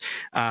priests,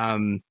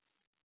 that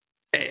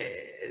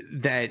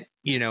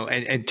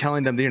and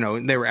telling them,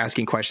 they were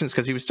asking questions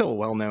because he was still a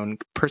well-known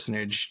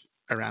personage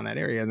around that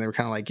area, and they were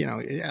kind of like,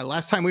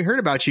 last time we heard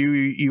about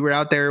you were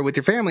out there with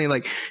your family,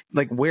 like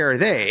where are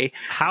they?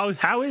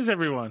 How is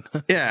everyone?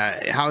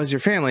 Yeah, how is your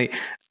family?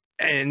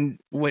 And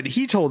what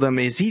he told them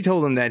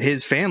that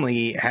his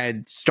family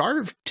had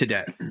starved to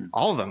death,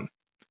 all of them.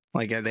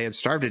 Like they had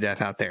starved to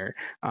death out there.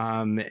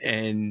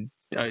 And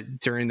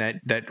during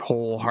that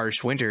whole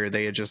harsh winter,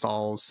 they had just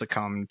all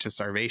succumbed to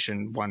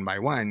starvation one by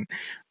one.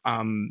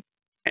 And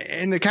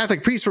the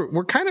Catholic priests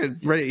were kind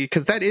of ready,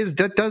 because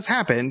that does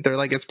happen. They're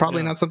like, it's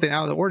probably not something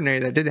out of the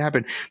ordinary that did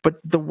happen. But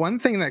the one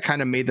thing that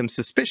kind of made them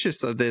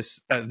suspicious of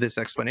this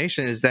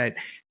explanation is that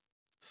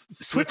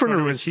Swift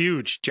Runner was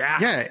huge,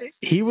 Jack. Yeah,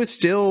 he was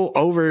still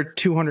over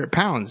 200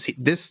 pounds.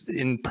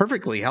 In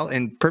perfectly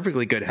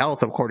good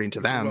health, according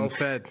to them. Well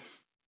fed.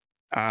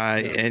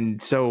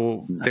 And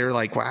so they're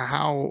like,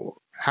 wow,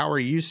 how are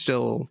you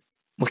still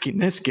looking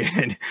this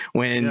good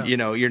when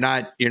you're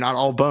not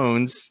all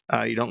bones?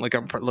 You don't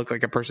look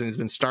like a person who's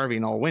been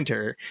starving all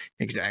winter.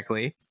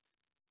 Exactly.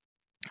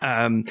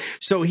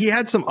 So he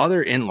had some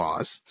other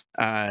in-laws,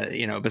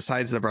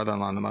 besides the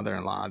brother-in-law and the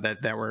mother-in-law,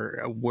 that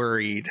were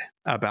worried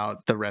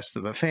about the rest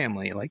of the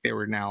family. Like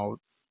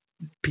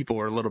people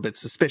were a little bit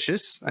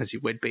suspicious, as you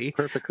would be.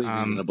 Perfectly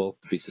reasonable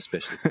to be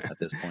suspicious at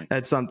this point.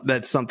 That's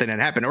something that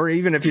happened. Or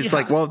even if it's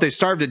like, well, if they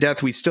starved to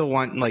death, we still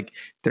want like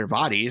their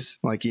bodies,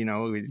 like,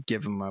 we'd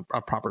give them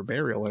a proper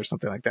burial or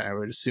something like that, I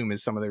would assume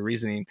is some of their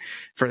reasoning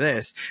for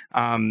this.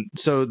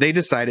 So they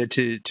decided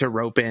to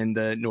rope in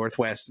the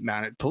Northwest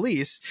Mounted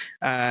Police,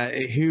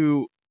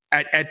 who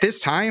at this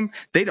time,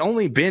 they'd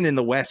only been in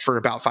the West for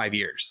about 5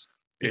 years.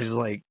 It was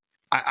like,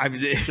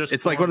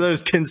 it's like one of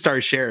those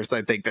 10-star sheriffs.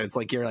 I think that's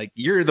like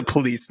you're the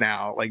police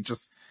now. Like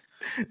just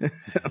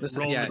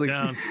roll it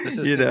down. This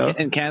is,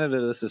 in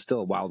Canada, this is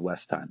still Wild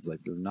West times. Like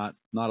there's not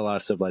a lot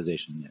of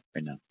civilization yet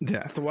right now.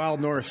 Yeah, it's the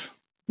Wild North.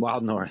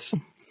 Wild North.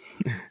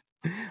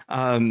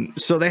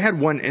 So they had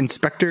one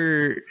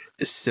Inspector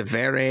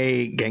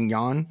Severe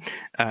Gagnon,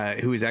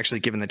 who was actually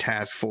given the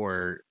task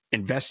for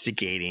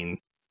investigating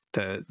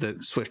the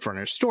Swift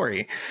Runner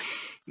story.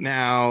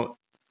 Now,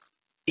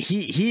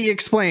 he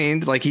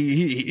explained, like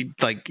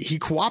he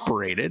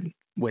cooperated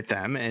with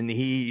them, and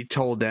he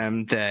told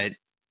them that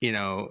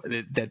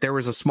that there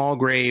was a small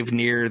grave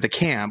near the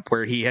camp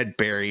where he had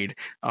buried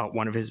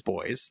one of his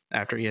boys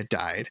after he had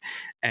died,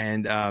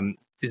 and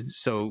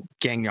so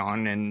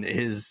Gagnon and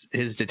his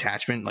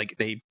detachment, like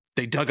they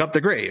dug up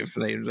the grave.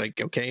 They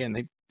and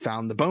they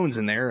found the bones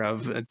in there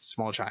of a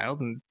small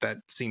child, and that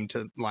seemed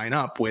to line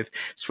up with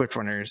Swift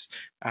Runner's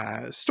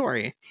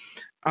story.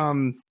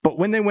 But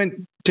when they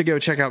went to go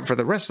check out for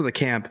the rest of the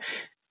camp,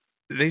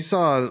 they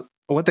saw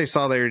what they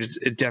saw there.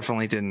 It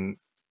definitely didn't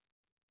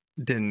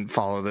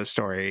follow the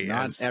story.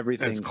 Not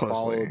everything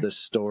followed the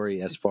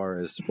story as far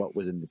as what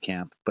was in the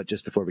camp. But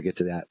just before we get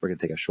to that, we're going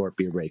to take a short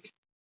beer break.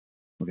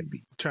 We're going to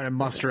be trying to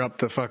muster up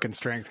the fucking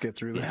strength to get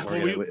through this.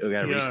 Yeah, we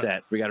got to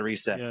reset. We got to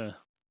reset. Yeah.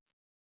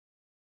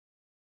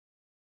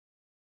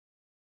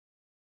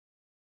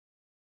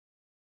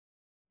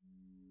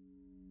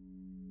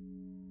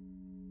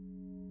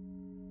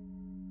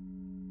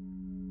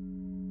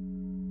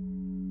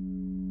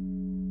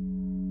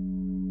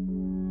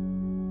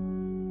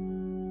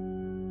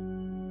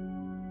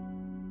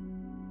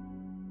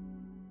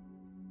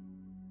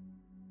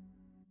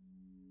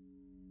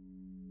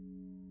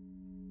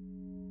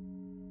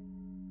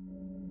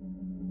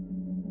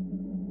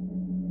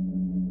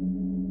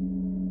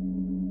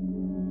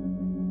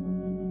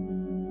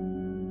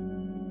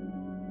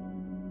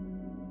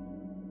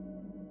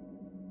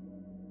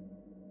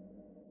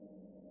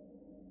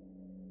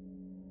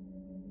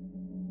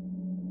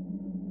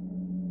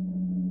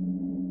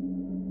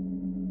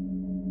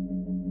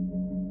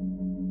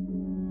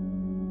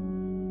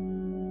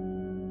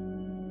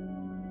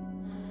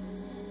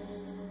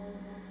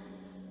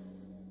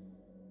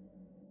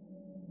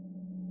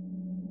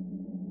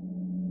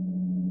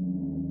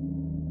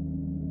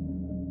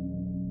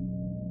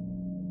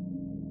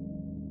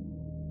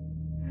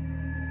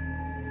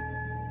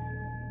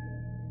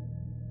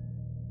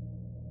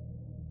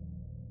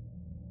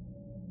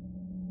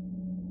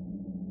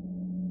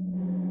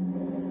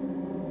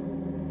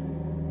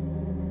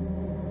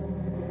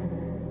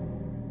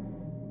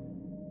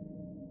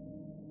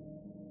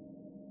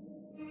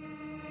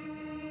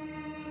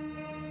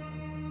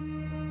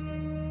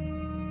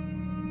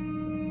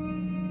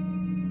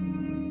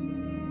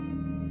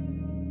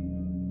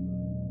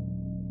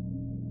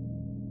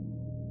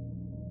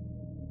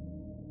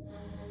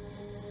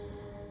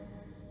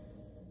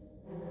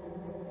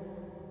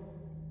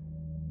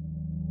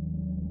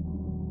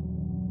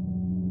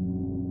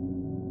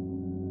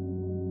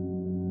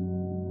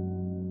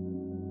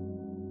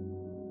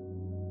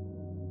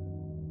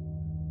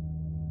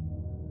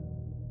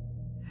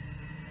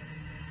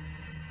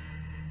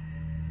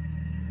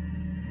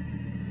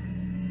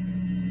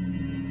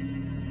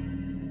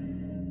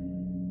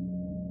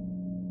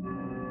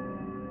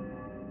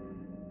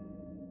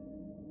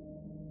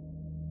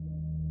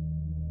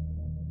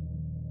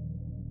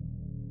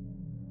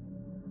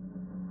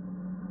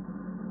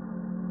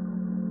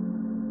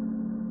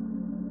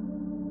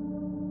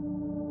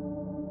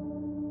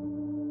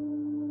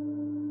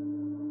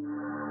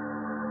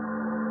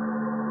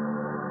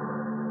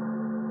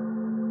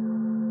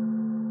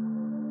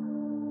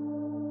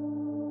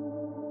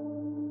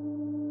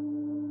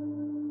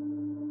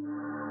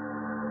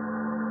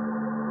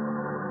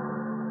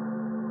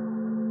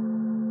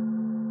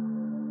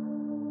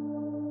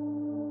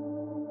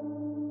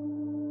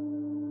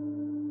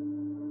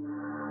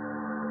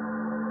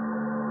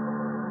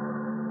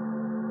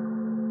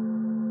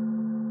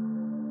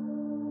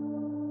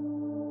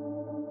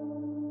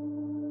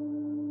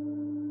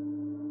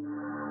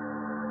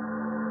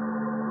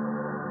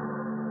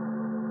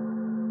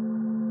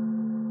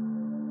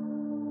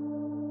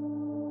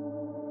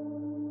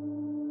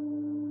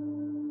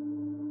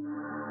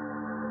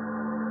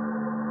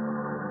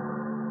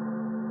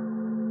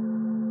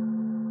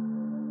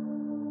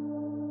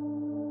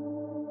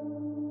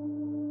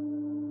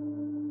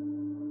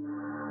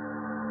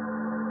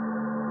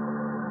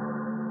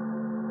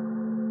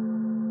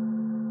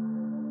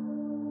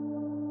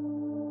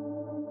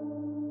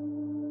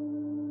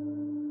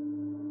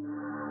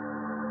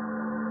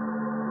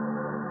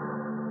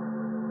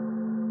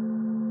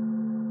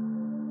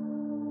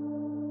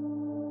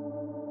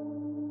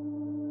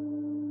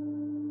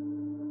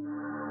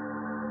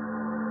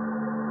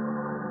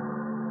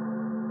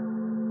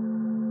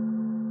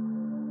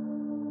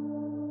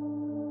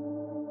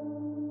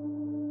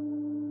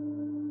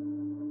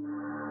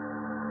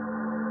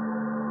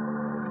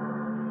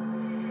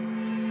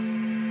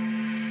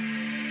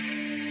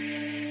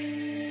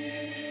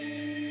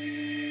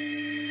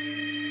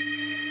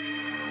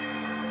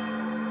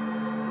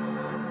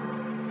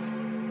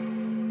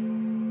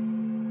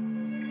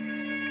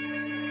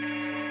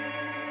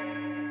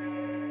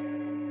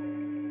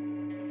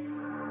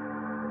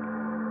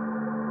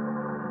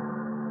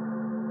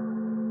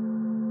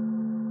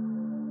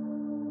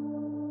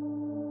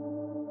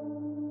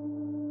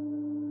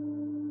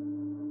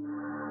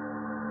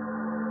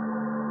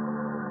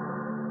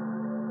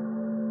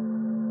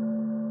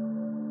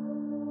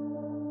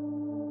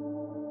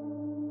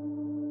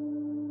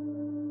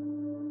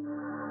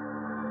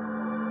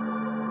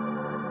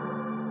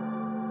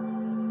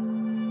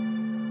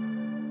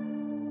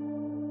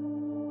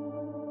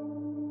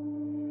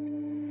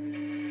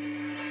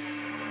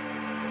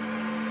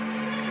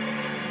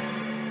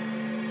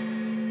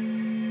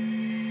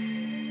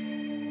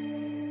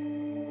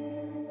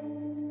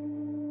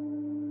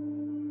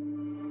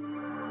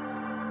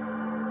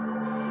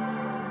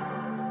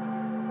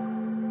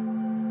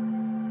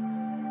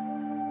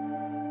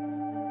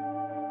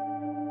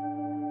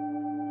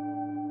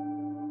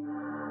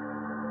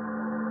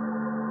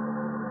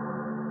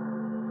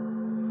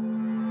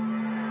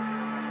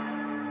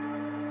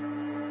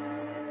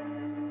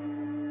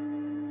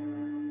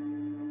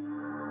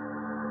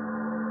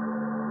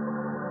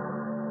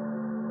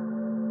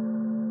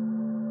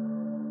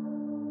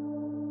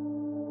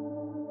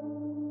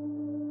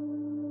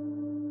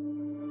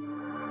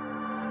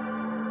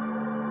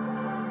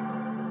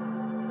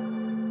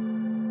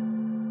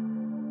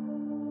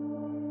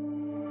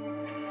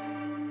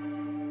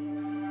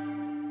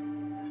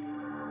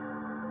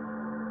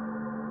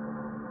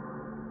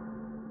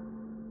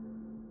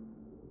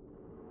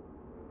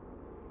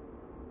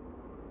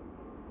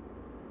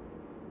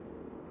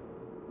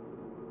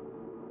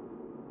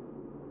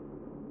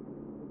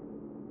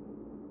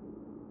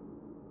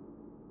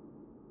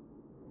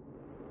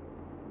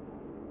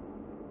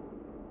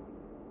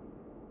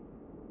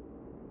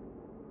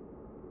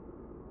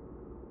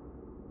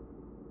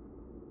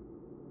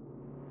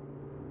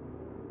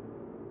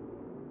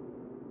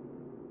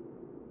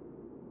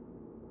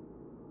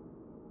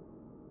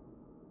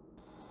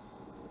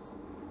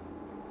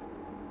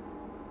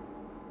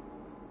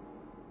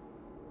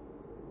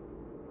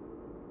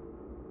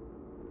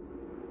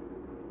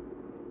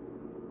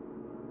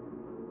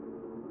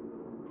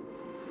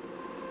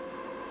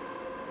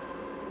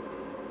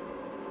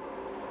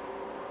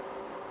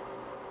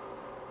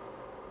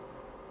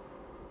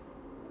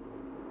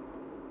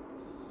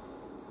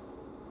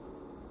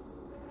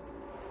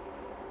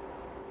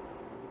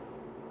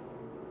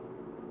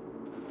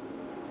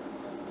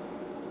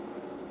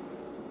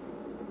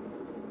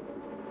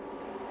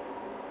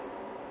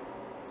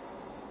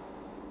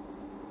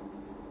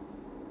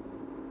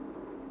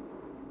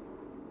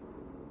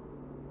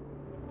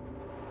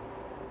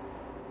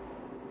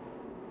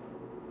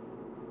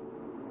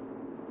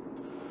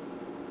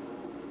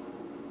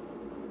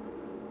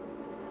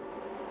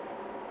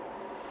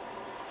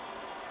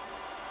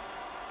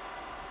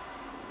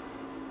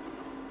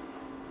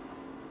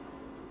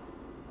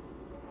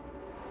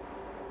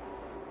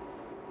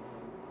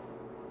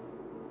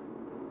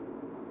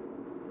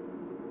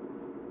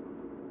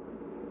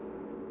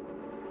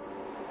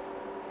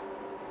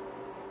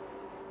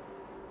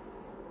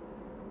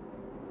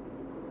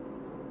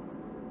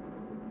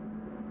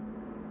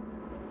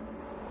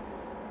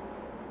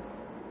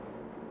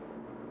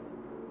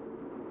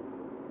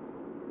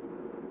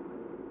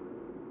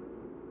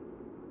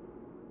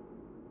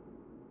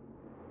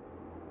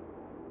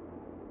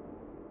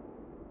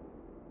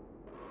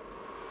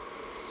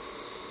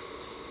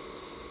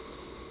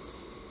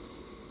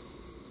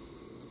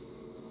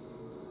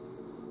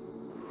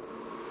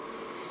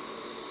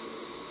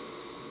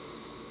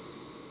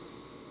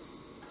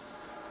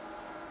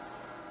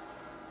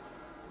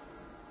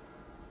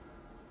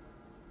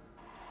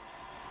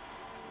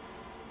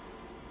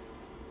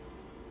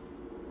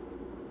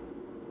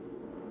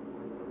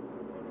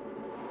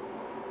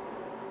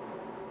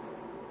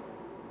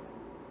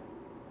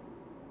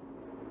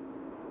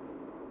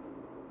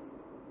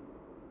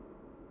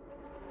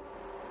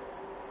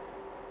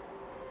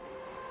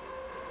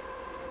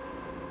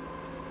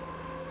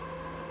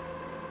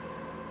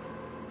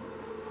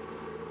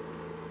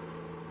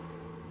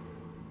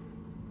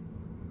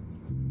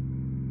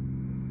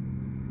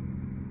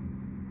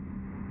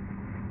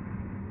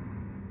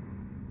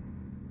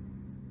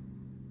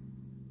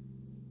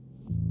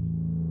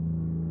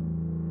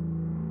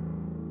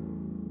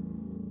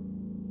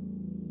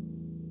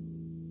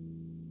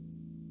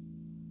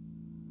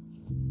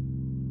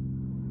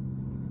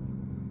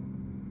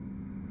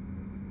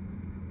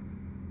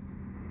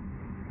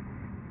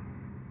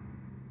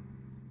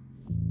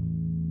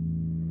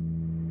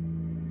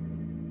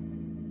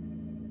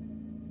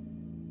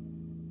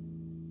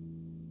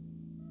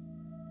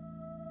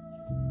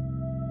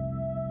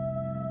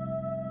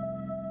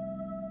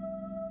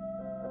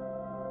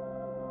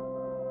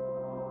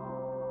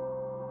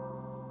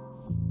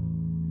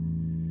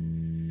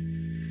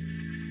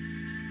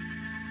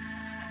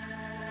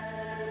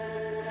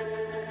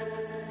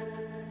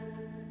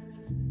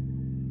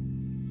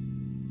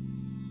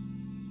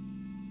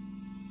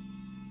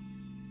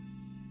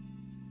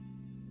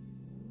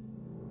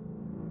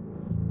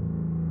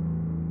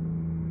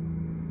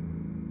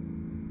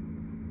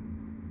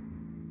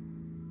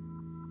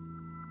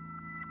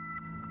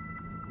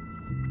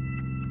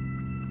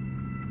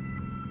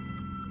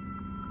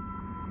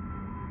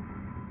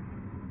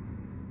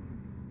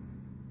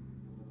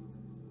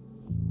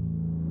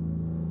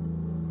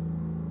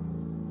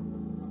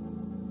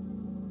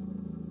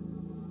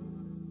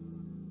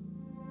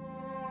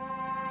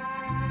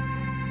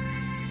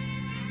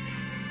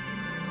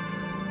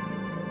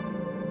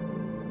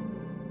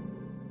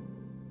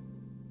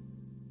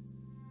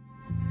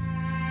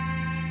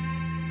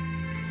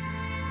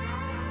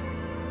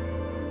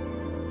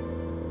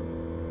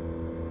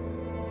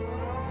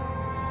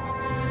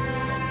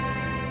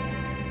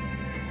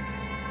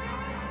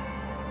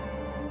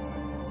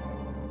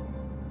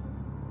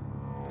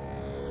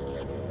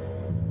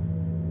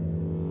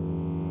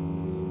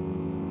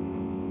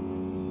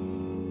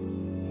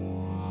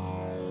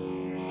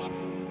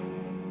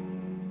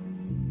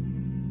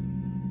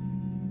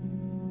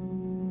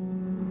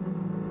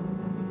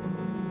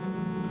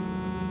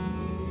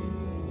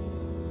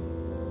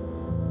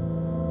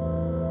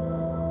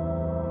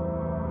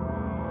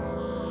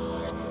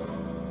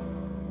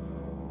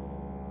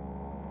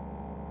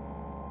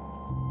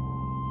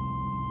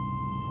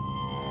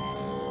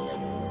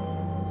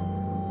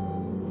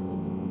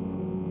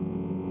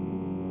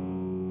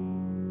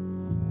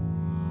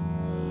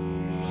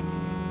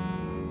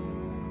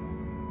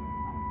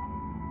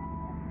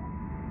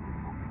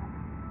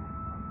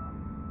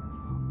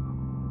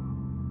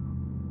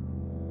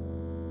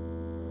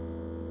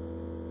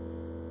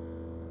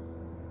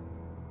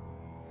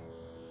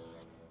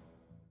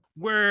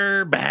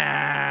 We're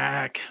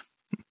back.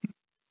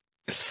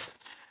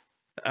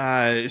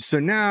 So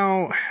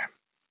now,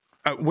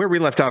 where we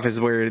left off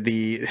is where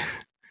the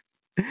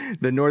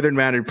Northern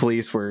Mounted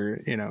Police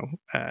were,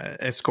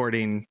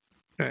 escorting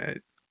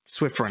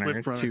Swift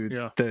Runner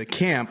to the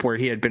camp where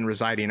he had been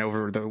residing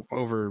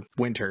over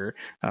winter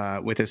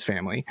with his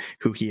family,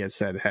 who he had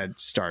said had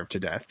starved to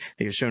death.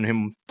 They had shown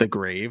him the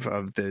grave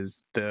of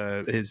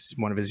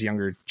one of his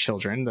younger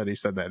children that he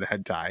said that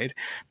had died.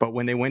 But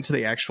when they went to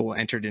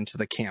entered into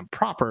the camp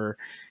proper,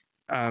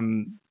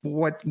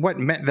 what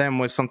met them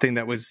was something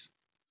that was,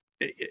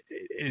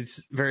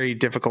 it's very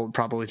difficult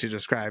probably to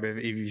describe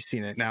if you've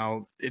seen it.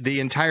 Now, the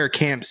entire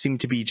camp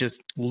seemed to be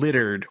just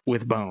littered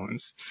with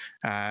bones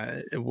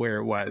where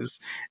it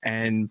was.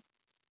 And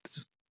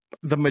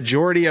the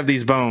majority of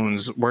these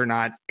bones were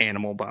not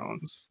animal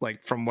bones.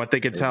 Like from what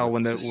they could tell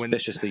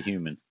suspiciously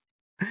human.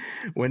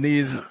 When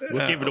these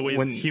what gave it away,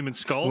 the human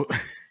skull?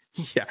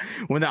 Yeah,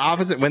 when the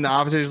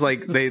officers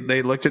like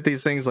they looked at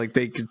these things, like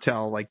they could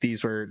tell like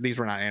these were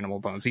not animal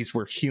bones, these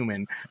were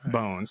human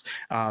bones,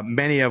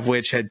 many of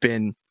which had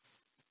been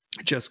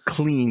just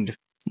cleaned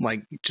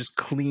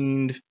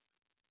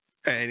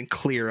and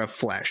clear of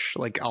flesh.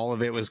 Like all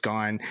of it was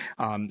gone.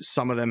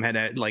 Some of them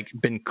had like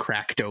been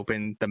cracked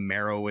open, the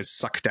marrow was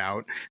sucked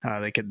out.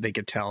 They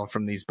could tell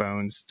from these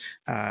bones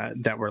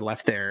that were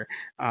left there.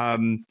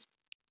 And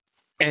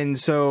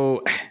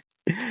so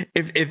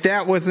if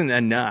that wasn't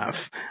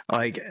enough,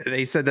 like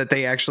they said that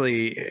they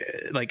actually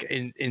like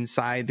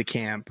inside the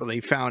camp, they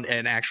found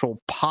an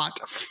actual pot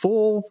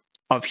full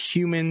of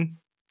human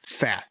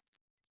fat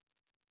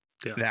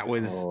that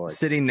was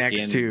sitting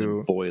next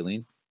to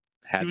boiling.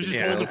 He was just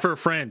holding for a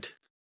friend.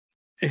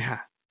 Yeah.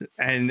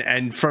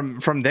 And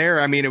from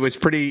there, I mean, it was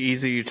pretty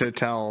easy to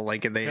tell,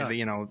 like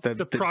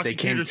the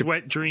prosecutor's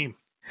wet dream.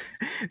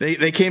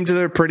 They came to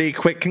the pretty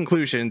quick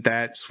conclusion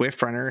that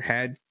Swift Runner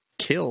had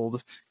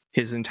killed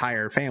his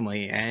entire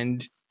family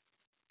and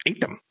ate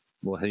them.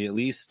 Well, he at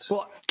least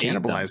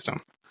cannibalized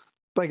them.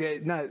 Like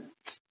not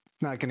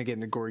going to get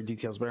into gory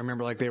details, but I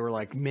remember like they were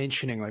like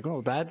mentioning like,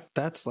 oh,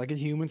 that's like a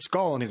human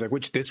skull, and he's like,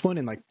 which this one,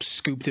 and like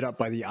scooped it up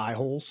by the eye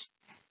holes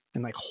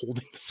and like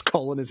holding the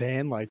skull in his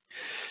hand, like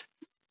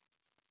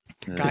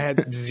guy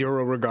had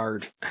zero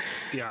regard.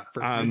 Yeah,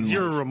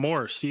 zero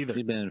remorse either.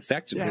 He'd been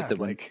infected with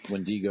the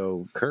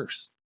Wendigo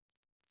curse.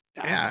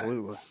 Yeah,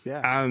 absolutely.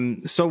 Yeah.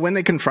 So when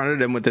they confronted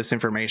him with this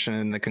information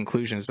and the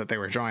conclusions that they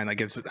were drawing,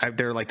 like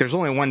they're like, there's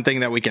only one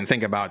thing that we can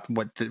think about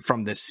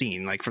from this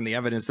scene, like from the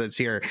evidence that's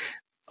here,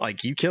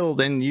 like you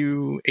killed and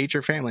you ate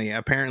your family.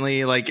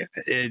 Apparently, like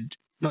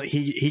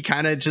he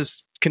kind of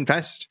just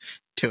confessed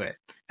to it,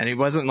 and he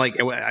wasn't like,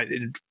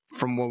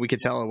 from what we could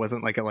tell, it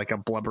wasn't like a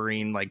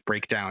blubbering like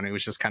breakdown. It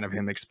was just kind of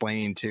him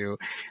explaining to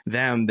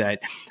them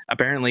that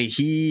apparently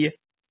he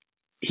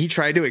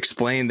tried to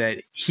explain that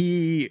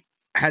he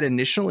had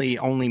initially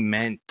only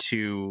meant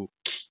to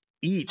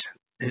eat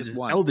his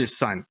eldest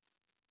son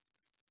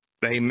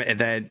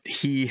that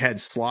he had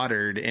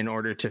slaughtered in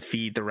order to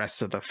feed the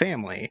rest of the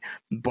family.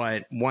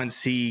 But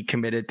once he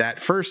committed that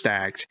first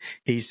act,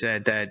 he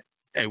said that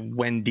a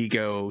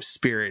Wendigo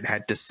spirit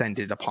had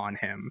descended upon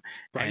him.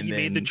 Right, and he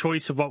made the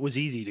choice of what was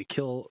easy, to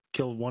kill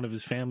one of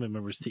his family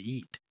members to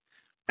eat.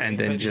 And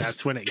then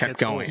just when it kept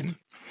going. Old.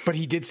 But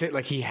he did say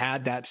like he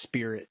had that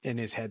spirit in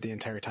his head the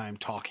entire time,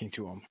 talking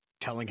to him,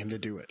 telling him to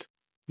do it.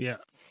 Yeah.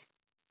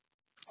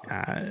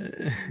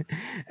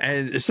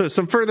 And so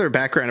some further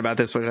background about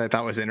this, which I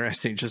thought was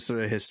interesting, just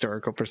sort of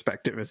historical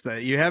perspective, is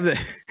that you have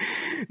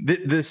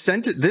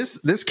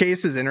this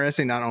case is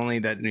interesting, not only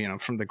that,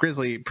 from the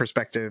Grizzly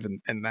perspective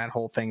and that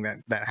whole thing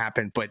that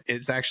happened, but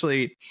it's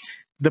actually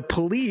the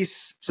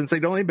police, since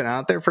they'd only been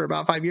out there for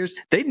about 5 years,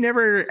 they'd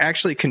never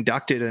actually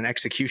conducted an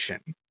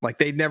execution. Like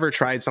they'd never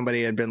tried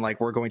somebody and been like,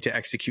 we're going to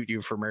execute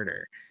you for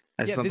murder.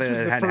 That's something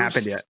that hadn't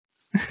happened yet.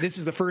 This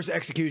is the first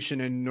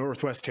execution in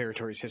Northwest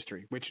Territories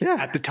history, which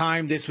at the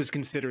time this was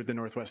considered the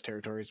Northwest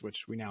Territories,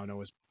 which we now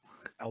know as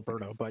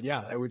Alberta. But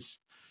yeah, it was.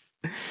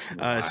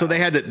 So they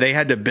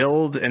had to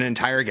build an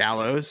entire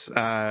gallows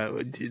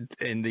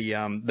in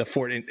the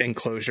fort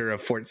enclosure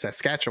of Fort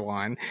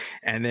Saskatchewan,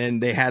 and then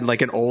they had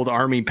like an old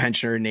army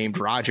pensioner named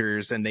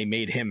Rogers, and they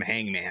made him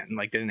hangman.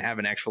 Like they didn't have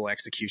an actual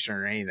execution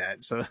or any of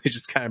that, so they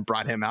just kind of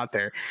brought him out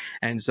there.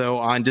 And so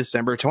on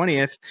December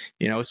 20th,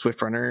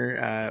 Swift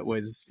Runner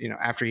was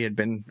after he had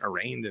been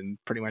arraigned, and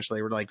pretty much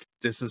they were like,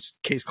 "This is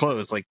case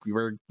closed." Like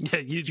you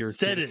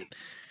said it.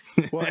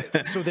 Well,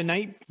 so the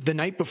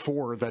night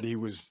before that he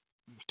was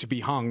to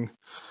be hung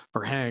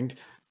or hanged,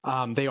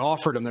 they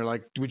offered him, they're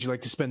like, would you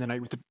like to spend the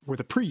night with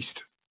a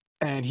priest?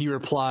 And he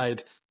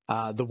replied,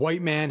 the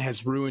white man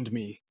has ruined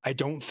me. I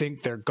don't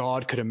think their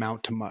God could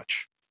amount to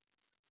much.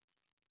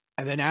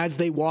 And then as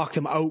they walked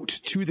him out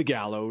to the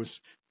gallows,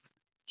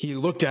 he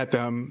looked at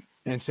them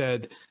and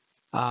said,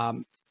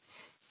 I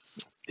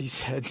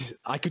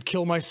could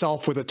kill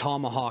myself with a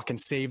tomahawk and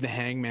save the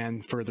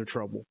hangman further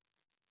trouble.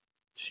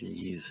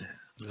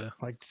 Jesus. Yeah.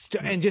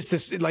 And just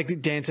this,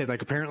 like Dan said,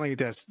 like apparently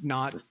that's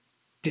not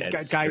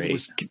guy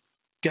was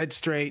dead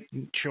straight,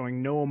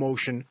 showing no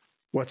emotion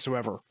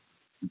whatsoever.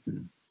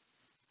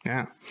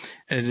 Yeah,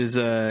 it is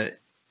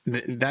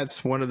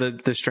that's one of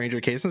the stranger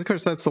cases. Of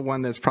course, that's the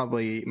one that's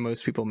probably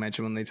most people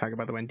mention when they talk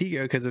about the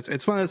Wendigo, because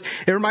it's one of those.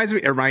 It reminds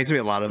me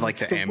a lot of like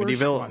the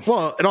Amityville.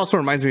 Well, it also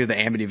reminds me of the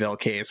Amityville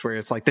case, where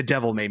it's like the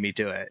devil made me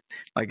do it.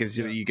 Like is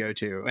you go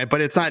to, but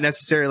it's not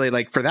necessarily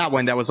like for that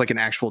one. That was like an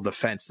actual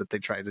defense that they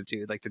tried to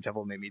do. Like the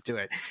devil made me do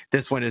it.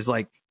 This one is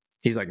like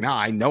he's like, no,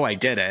 I know I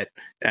did it,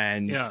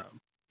 and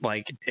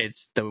like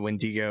it's the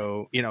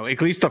Wendigo, you know,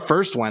 at least the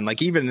first one,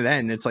 like even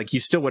then it's like you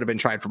still would have been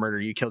tried for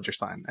murder. You killed your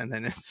son, and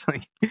then it's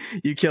like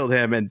you killed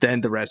him, and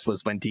then the rest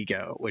was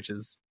Wendigo, which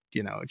is,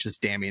 you know,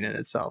 just damning in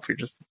itself. You're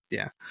just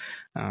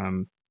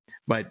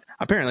but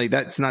apparently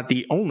that's not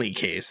the only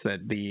case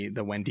that the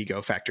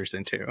Wendigo factors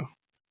into.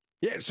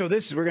 Yeah, so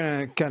we're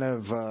gonna kind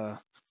of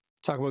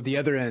talk about the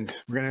other end.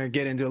 We're gonna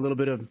get into a little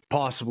bit of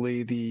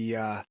possibly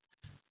the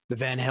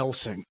Van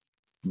Helsing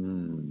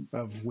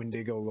of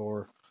Wendigo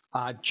lore.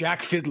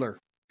 Jack Fiddler,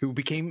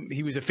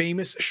 he was a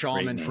famous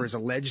shaman for his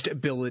alleged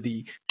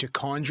ability to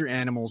conjure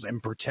animals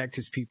and protect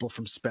his people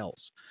from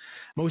spells.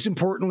 Most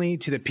importantly,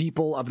 to the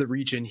people of the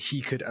region, he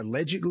could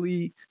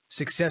allegedly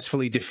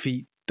successfully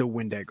defeat the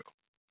Wendigo.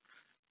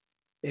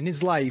 In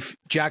his life,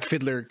 Jack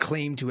Fiddler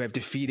claimed to have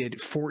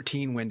defeated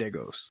 14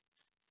 Wendigos.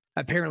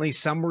 Apparently,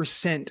 some were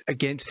sent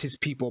against his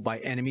people by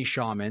enemy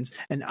shamans,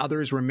 and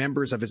others were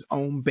members of his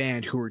own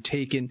band who were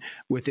taken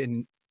with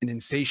an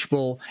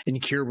insatiable,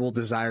 incurable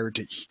desire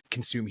to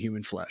consume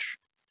human flesh.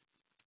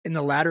 In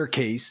the latter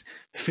case,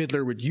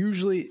 Fiddler would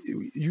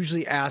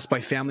usually ask by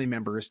family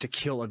members to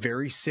kill a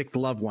very sick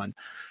loved one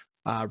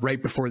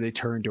right before they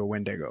turned to a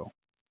Wendigo.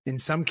 In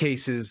some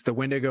cases, the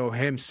Wendigo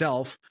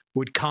himself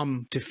would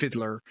come to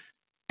Fiddler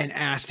and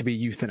ask to be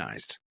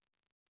euthanized.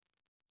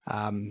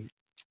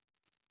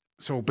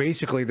 So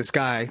basically, this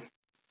guy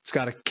has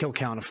got a kill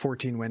count of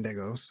 14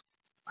 Wendigos,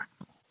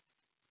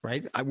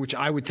 right? Which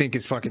I would think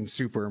is fucking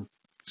super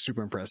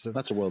impressive.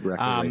 That's a world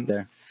record right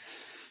there.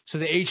 So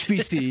the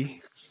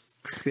HBC,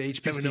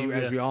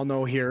 as we all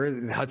know here,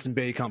 the Hudson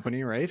Bay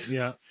Company, right?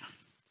 Yeah.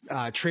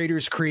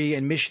 Traders, Cree,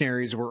 and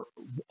missionaries were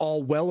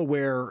all well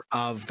aware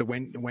of the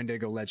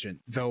Wendigo legend,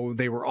 though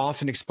they were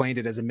often explained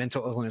it as a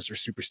mental illness or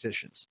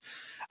superstitions.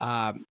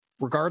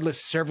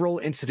 Regardless, several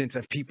incidents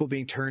of people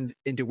being turned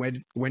into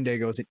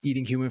Wendigos and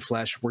eating human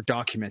flesh were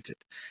documented.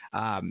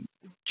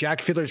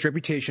 Jack Fiddler's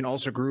reputation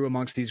also grew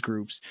amongst these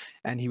groups,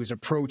 and he was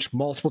approached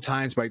multiple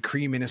times by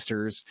Cree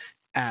ministers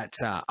at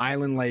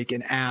Island Lake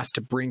and asked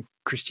to bring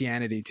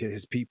Christianity to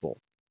his people.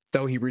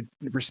 Though he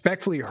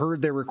respectfully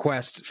heard their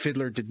request,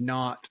 Fiddler did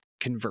not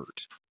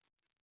convert.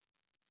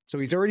 So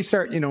he's already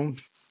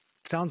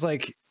sounds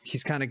like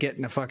he's kind of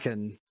getting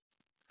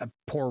a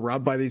poor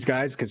rub by these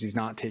guys because he's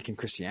not taking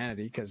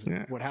Christianity. Because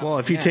what happens? Well,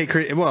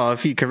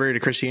 if you convert to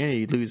Christianity,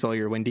 you lose all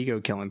your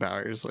Wendigo killing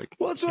powers. Like,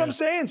 well, that's what I'm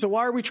saying. So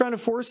why are we trying to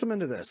force him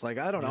into this? Like,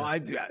 I don't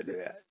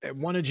know.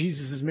 One of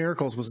Jesus's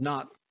miracles was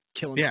not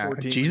killing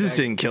 14. Jesus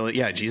didn't kill it.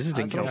 Yeah, Jesus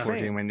didn't kill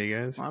 14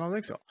 Wendigos. I don't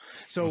think so.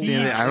 So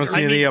I don't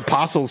see any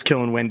apostles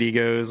killing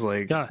Wendigos.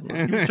 Like,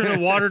 he was turning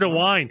water to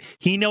wine.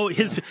 He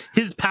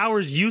his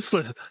power's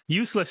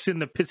useless in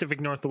the Pacific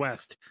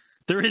Northwest.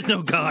 There is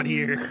no God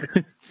here.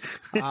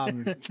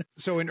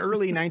 So in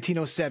early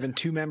 1907,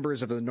 two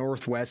members of the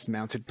Northwest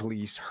Mounted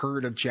Police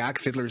heard of Jack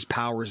Fiddler's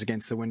powers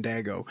against the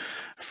Wendigo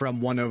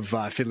from one of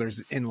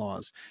Fiddler's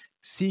in-laws.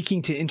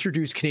 Seeking to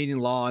introduce Canadian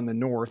law in the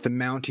North, the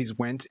Mounties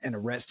went and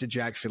arrested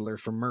Jack Fiddler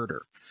for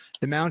murder.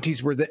 The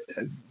Mounties were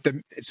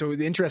so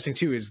the interesting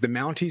too is the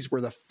Mounties were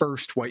the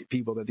first white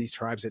people that these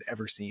tribes had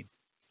ever seen.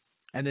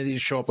 And then they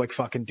just show up like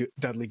fucking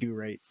Dudley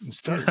Do-Right and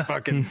start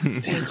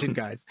fucking tension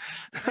guys.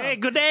 Hey,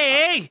 good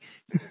day.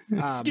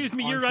 Excuse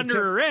me, you're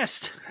under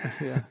arrest.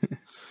 Yeah.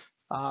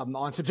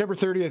 On September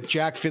 30th,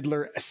 Jack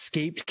Fiddler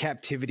escaped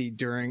captivity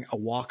during a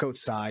walk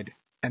outside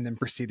and then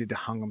proceeded to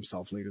hang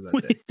himself later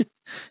that day.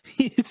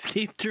 He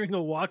escaped during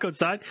a walk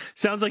outside?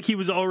 Sounds like he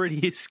was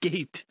already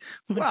escaped.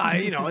 Well,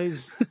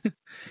 he's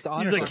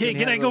like, hey,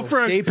 can I go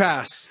for a day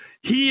pass?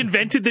 He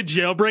invented the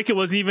jailbreak. It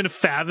wasn't even a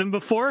fathom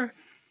before.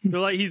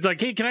 He's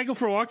like, hey, can I go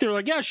for a walk? They're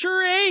like, yeah,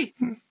 sure,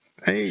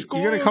 Hey, you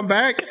gonna come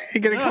back?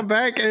 You gonna come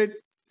back? Hey,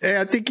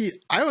 I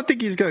don't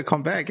think he's gonna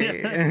come back.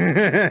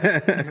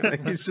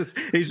 Like, he's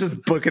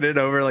just booking it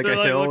over like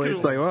a hill.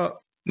 He's like,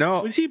 well,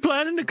 no. Was he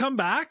planning to come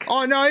back?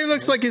 Oh no, he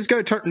looks like he's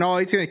gonna turn. No,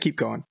 he's gonna keep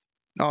going.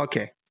 Oh,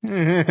 okay. You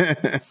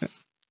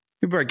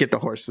better get the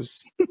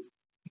horses.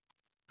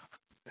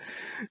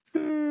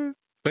 But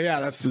yeah,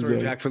 that's the story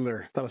of Jack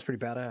Fiddler. That was pretty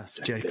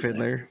badass. Jack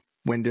Fiddler.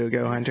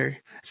 Wendigo hunter.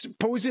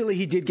 Supposedly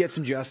he did get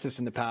some justice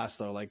in the past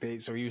though.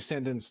 So he was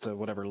sentenced to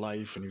whatever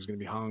life and he was going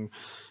to be hung.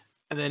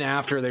 And then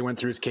after they went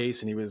through his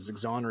case and he was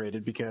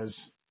exonerated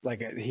because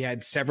like he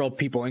had several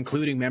people,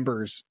 including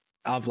members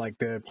of like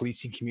the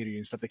policing community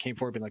and stuff that came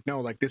forward being like,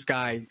 no, like this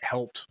guy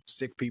helped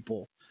sick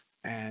people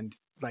and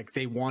like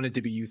they wanted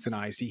to be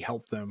euthanized. He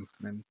helped them.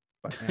 And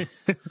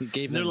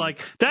they're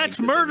like,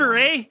 that's murder,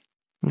 eh?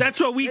 That's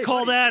what we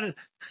call that.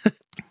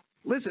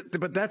 Listen,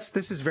 but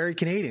this is very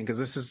Canadian because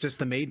this is just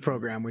the MAID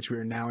program, which we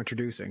are now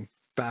introducing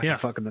back in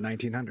fucking the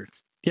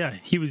 1900s. Yeah,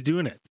 he was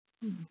doing it.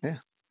 Yeah.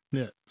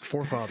 Yeah,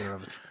 forefather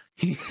of it.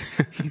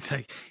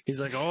 He's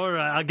like, all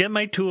right, I'll get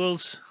my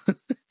tools.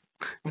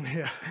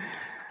 Yeah.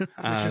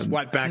 Which is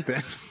what back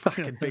then?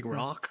 Fucking big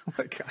rock.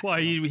 Well,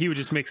 he would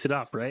just mix it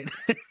up, right?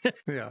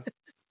 Yeah.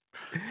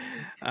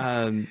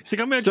 He's like,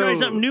 I'm going to try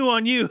something new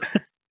on you.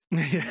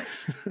 Yeah.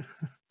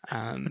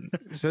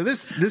 So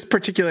these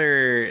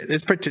particular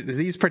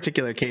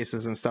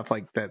cases and stuff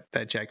like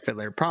that Jack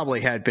Fiddler probably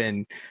had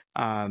been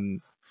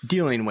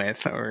dealing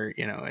with, or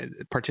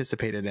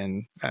participated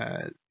in.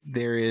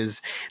 There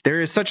is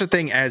such a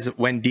thing as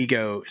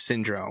Wendigo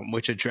syndrome,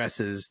 which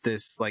addresses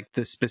this, like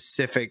the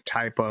specific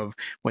type of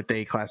what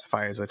they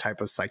classify as a type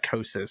of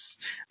psychosis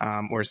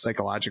or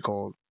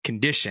psychological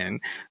condition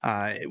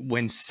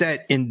when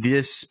set in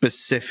this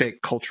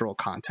specific cultural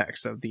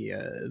context of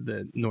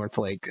the North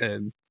Lake,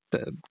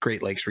 the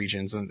Great Lakes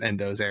regions and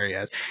those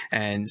areas.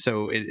 And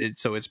so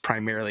it's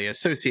primarily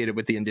associated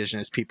with the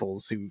indigenous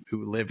peoples who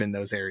live in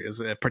those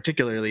areas,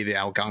 particularly the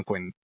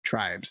Algonquin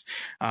tribes.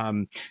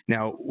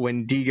 Now,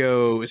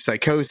 Wendigo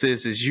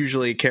psychosis is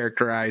usually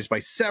characterized by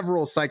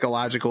several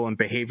psychological and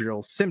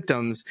behavioral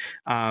symptoms,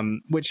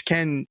 which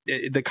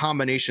the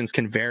combinations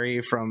can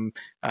vary from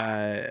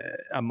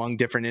among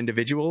different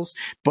individuals,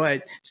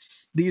 but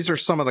these are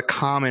some of the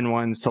common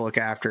ones to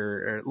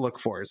look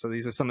for. So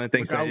these are some of the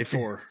things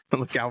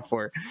look out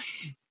for.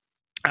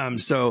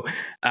 So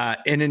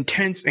an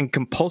intense and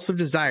compulsive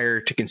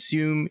desire to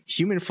consume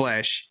human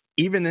flesh,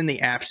 even in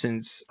the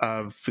absence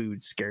of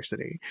food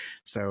scarcity.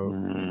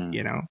 So,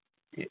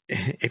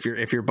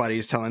 if your buddy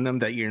is telling them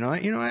that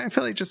I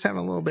feel like just having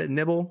a little bit of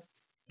nibble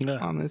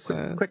on this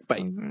quick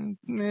bite.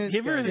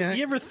 You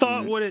ever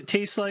thought what it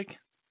tastes like?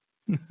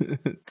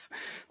 It's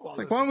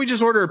like, why don't we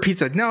just order a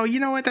pizza? No, you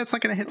know what? That's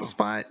not going to hit the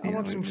spot. I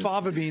want some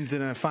fava beans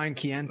and a fine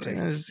Chianti.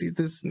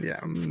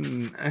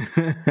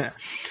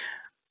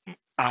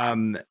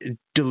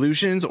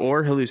 Delusions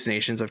or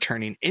hallucinations of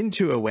turning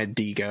into a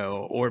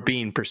Wendigo or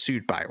being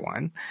pursued by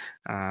one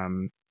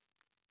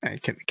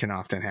can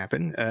often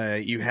happen.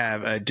 You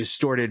have a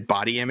distorted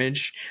body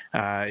image,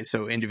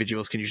 so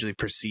individuals can usually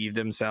perceive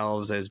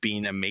themselves as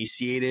being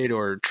emaciated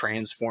or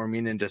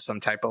transforming into some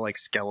type of like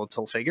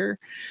skeletal figure.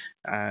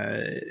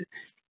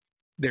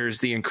 There's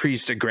the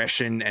increased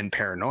aggression and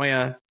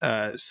paranoia,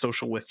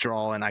 social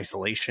withdrawal and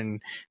isolation,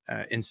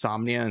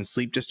 insomnia and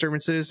sleep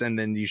disturbances. And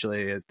then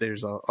usually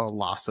there's a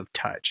loss of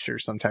touch or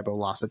some type of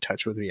loss of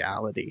touch with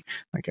reality,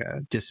 like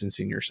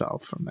distancing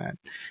yourself from that.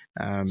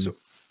 So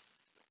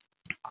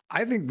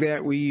I think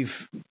that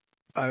we've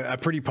a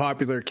pretty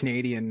popular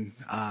Canadian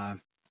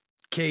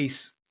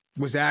case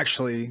was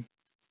actually,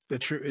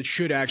 it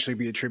should actually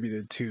be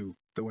attributed to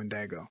the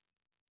Wendigo.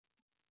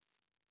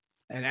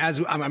 And as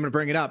I'm going to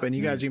bring it up, and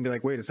you guys are going to be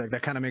like, wait a sec,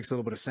 that kind of makes a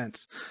little bit of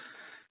sense.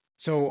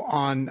 So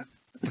on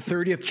the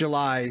 30th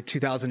July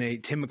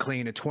 2008, Tim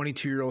McLean, a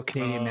 22-year-old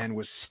Canadian man,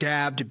 was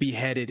stabbed,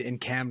 beheaded, and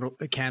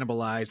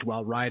cannibalized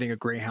while riding a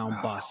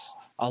Greyhound bus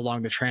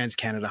along the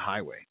Trans-Canada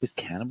Highway. He was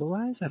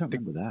cannibalized? I don't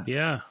remember that.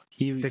 Yeah.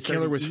 The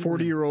killer was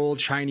 40-year-old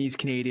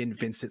Chinese-Canadian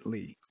Vincent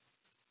Lee.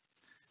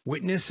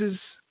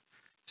 Witnesses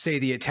say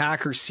the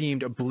attacker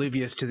seemed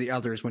oblivious to the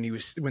others when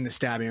the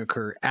stabbing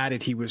occurred,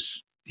 added he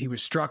was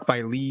struck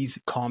by Lee's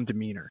calm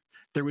demeanor.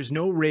 There was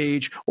no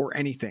rage or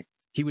anything.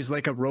 He was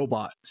like a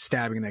robot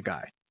stabbing the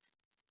guy.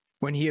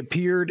 When he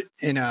appeared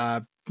in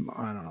I don't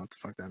know what the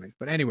fuck that means.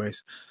 But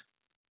anyways,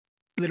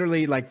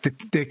 literally like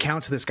the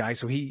accounts of this guy.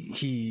 So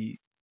he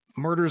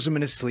murders him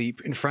in his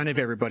sleep in front of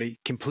everybody,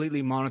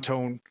 completely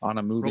monotone, on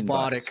a moving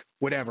robotic, bus.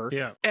 Whatever.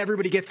 Yeah.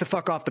 Everybody gets the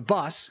fuck off the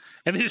bus.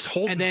 And they just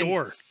hold the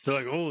door. They're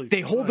like, holy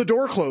They hold the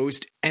door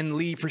closed, and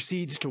Lee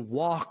proceeds to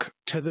walk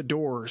to the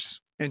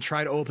doors and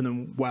try to open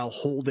them while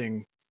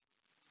holding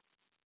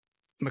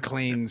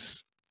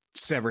McLean's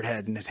severed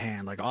head in his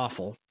hand. Like,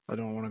 awful. I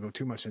don't want to go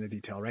too much into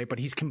detail, right? But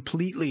he's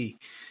completely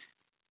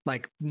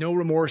like no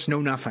remorse, no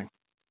nothing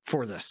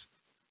for this,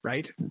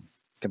 right?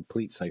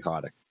 Complete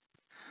psychotic.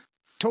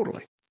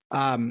 Totally.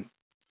 And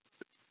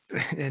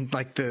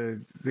like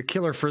the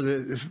killer for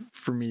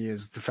me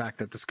is the fact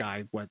that this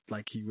guy,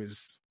 he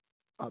was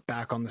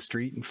back on the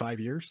street in 5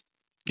 years.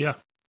 Yeah.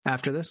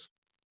 After this.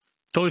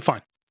 Totally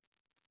fine.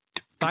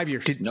 5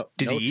 years.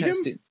 Did he eat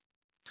him?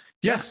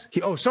 Yes.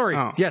 Sorry.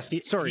 Oh. Yes.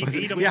 Sorry.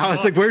 Yeah, I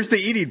was like, where's the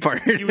eating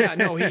part? He was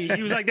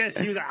like this.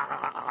 He was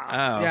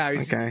yeah,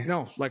 okay.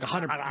 No, like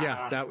 100.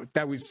 Yeah,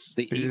 that was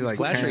the eating like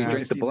flesh or you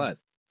drink the blood?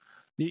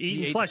 You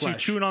eating flesh. He's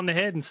chewing on the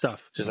head and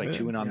stuff. Just like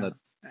chewing on the...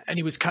 And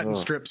he was cutting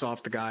strips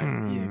off the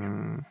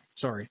guy.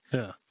 Sorry.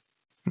 Yeah.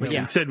 But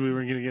We said we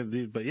were going to get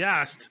these, but you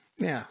asked.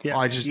 Yeah. Yeah.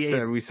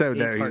 We said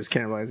that he was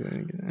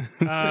cannibalizing.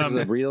 This is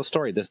a real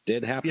story. This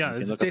did happen. Yeah,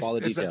 you can look up all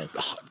the details.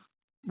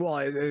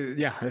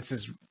 This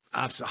is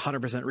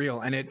 100%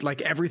 real. And it,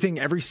 like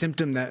every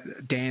symptom that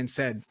Dan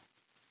said,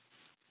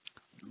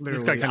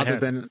 this guy other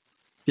than,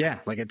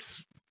 like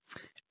it's.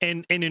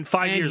 And in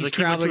 5 years, he's like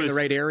traveling in the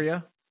right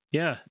area.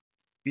 Yeah.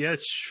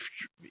 Yes,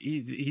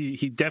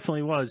 he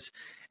definitely was.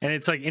 And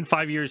it's like in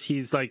 5 years,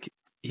 he's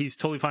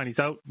totally fine.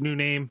 He's out, new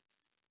name,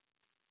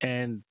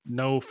 and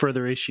no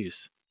further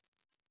issues.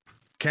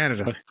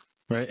 Canada.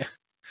 Right.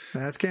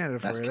 That's Canada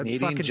for That's you. That's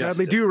Canadian fucking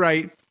justice. Dudley Do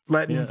Right.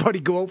 Letting Buddy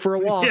go out for a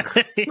walk.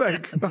 Like, There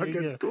you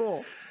fucking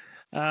cool.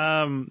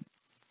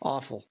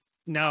 Awful.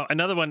 Now,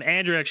 another one,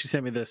 Andrew actually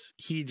sent me this.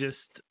 He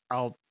just,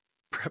 I'll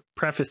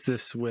preface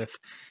this with,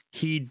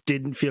 he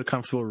didn't feel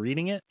comfortable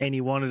reading it, and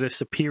he wanted a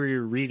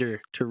superior reader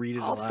to read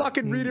it I'll aloud.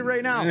 fucking read it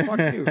right now.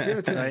 Fuck you. Give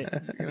it to me.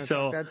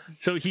 Right?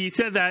 So he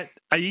said that.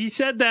 He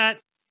said that,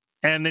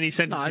 and then he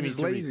sent it to I'm me. just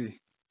to read. lazy.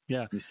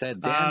 Yeah. You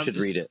said Dan should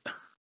read it.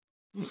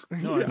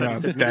 No, I thought No, you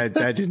said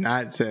that did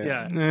not say.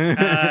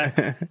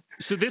 Yeah.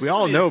 So this we one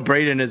all is- know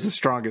Braden is the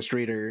strongest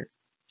reader.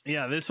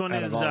 Yeah, this one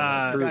Out is. of all of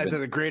us. Guys at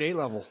the grade 8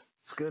 level.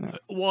 It's good.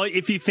 Well,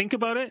 if you think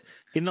about it,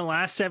 in the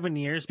last 7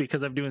 years,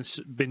 because I've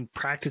been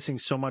practicing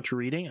so much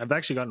reading, I've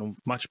actually gotten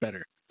much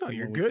better. No, than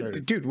you're when we good.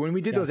 started. Dude, when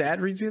we did those ad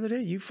reads the other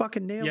day, you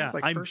fucking nailed Yeah, it.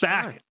 Like I'm first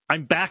back. try.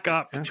 I'm back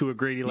up to a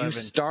grade 11 You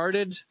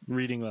started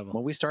reading level.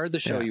 when we started the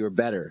show. Yeah. You were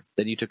better.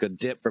 Then you took a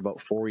dip for about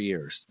 4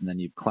 years, and then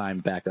you've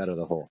climbed back out of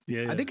the hole.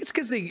 Yeah, I think it's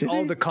because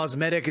all the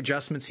cosmetic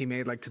adjustments he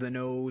made, like to the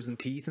nose and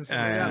teeth and stuff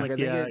like that. Like I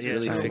think it's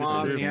really for fixed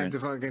mom, his and he had to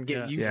appearance. fucking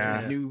get used to Yeah.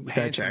 his new That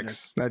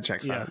handsomeness.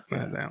 checks Yeah.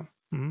 out. Now.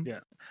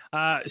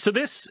 Mhm. So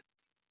this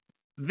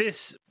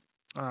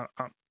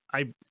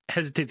I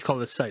hesitate to call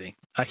this sighting,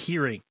 a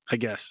hearing, I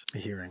guess. A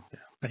hearing. Yeah.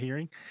 A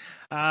hearing.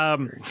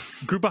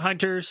 Group of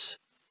hunters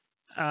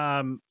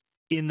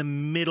in the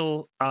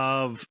middle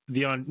of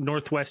the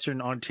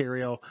northwestern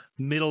Ontario,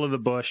 middle of the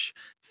bush,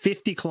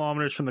 50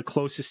 kilometers from the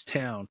closest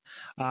town.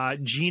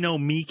 Gino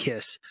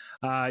Mikis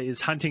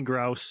is hunting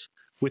grouse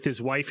with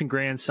his wife and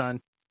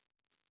grandson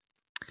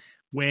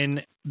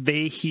when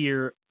they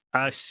hear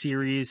a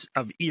series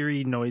of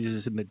eerie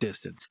noises in the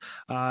distance.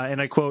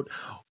 And I quote,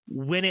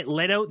 "When it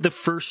let out the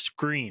first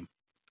scream,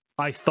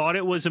 I thought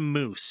it was a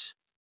moose,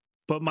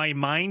 but my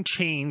mind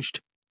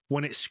changed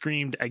when it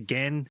screamed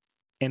again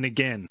and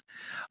again."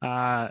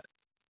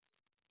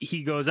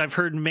 He goes, "I've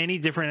heard many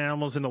different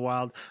animals in the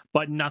wild,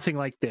 but nothing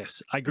like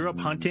this. I grew up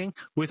hunting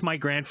with my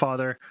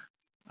grandfather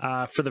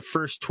for the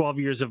first 12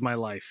 years of my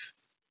life.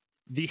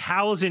 The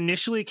howls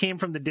initially came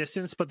from the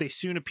distance, but they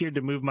soon appeared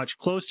to move much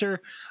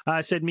closer,"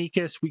 said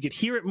Mikis. "We could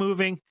hear it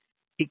moving.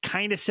 It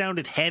kind of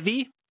sounded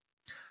heavy.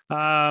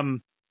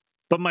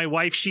 But my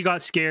wife, she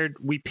got scared.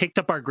 We picked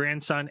up our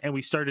grandson and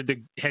we started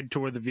to head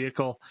toward the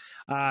vehicle.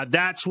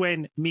 That's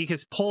when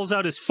Mikis pulls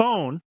out his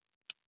phone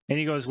and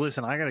he goes,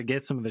 'Listen, I got to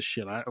get some of this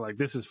shit.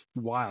 This is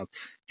wild.'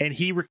 And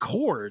he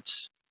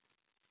records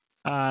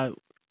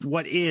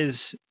what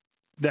is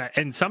that.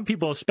 And some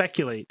people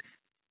speculate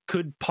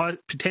could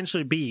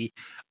potentially be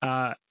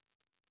a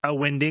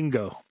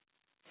Wendigo."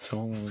 So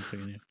hold on one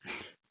second here.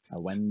 A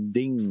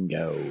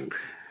Wendigo.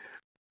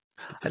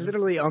 I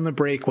literally on the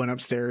break went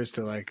upstairs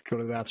to like go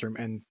to the bathroom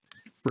and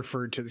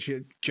referred to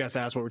Jess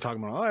asked what we're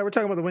talking about. Oh, we're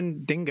talking about the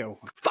Wendigo.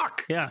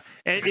 Fuck. Yeah.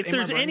 And if in my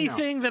there's brain now.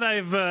 anything that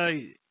I've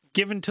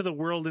given to the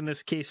world in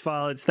this case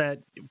file, it's that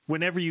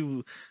whenever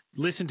you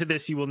listen to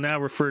this, you will now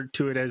refer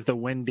to it as the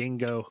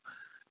Wendigo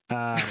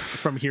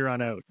from here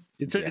on out.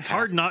 It's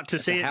hard not to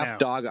say it half now.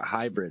 dog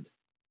hybrid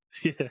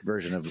Yeah.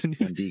 version of It's a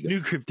Wendigo.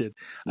 new cryptid.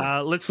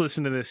 Let's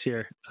listen to this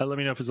here. Let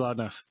me know if it's loud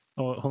enough.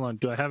 Oh, hold on.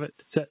 Do I have it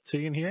set so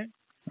you can hear it?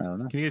 I don't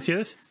know. Can you guys hear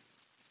this?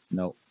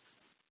 No.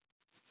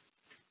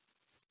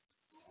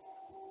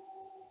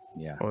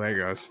 Yeah. Oh, there it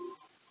goes.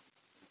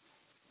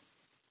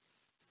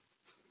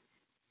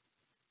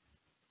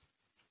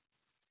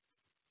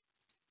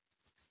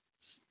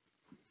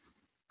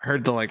 I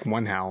heard the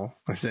one howl.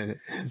 I said it.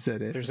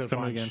 There's a Come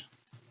bunch. again.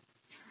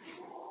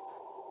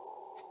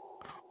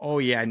 Oh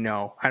yeah,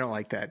 no, I don't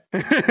like that.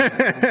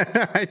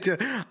 I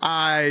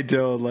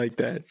don't like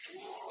that.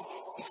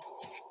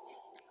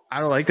 I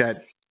don't like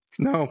that.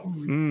 No,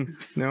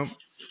 no.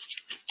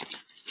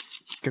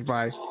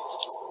 Goodbye.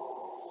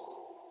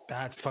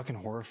 That's fucking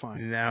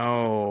horrifying.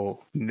 No.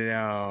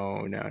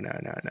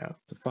 The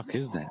fuck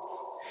is that?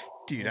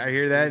 Dude, I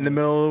hear that in the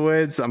middle of the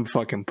woods. I'm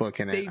fucking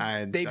booking it.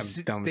 I'm they've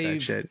done with that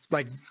they've, shit.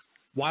 like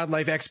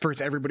wildlife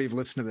experts, everybody have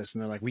listened to this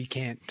and they're like, we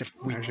can't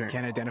Sure.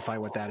 can't identify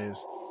what that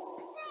is.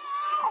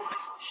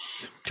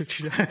 I'd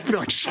be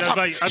like, shut up,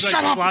 I'd shut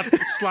up.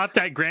 slap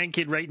that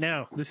grandkid right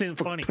now. This ain't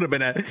funny. Put him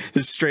in a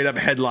just straight up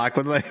headlock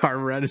with my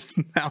arm around his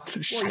mouth.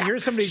 Well, you hear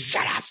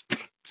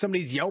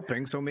somebody's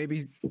yelping, so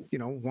maybe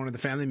one of the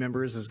family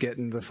members is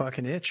getting the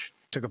fucking itch.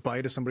 Took a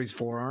bite of somebody's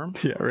forearm.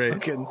 Yeah, right.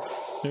 Fucking,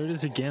 There it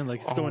is again.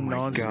 Like it's going my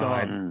nonstop.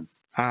 God.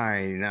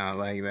 I not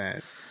like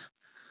that.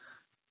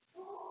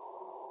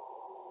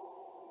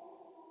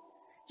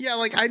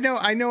 Yeah, I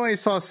know I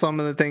saw some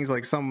of the things,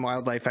 like some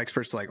wildlife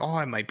experts like, oh,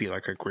 it might be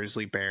like a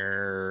grizzly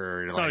bear.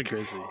 Or It's not a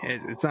grizzly.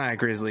 It's not a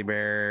grizzly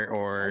bear,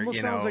 or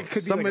almost sounds like it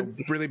could be like a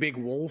really big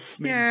wolf.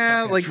 maybe Yeah,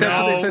 fucking like that's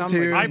what they No, said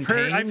too. like I've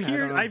heard. I don't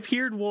know. I've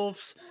heard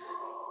wolves.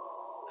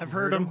 I've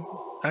heard them.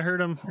 I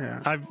heard them.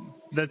 Yeah.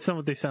 That's not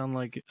what they sound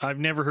like. I've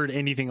never heard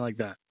anything like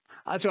that.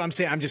 That's what I'm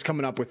saying. I'm just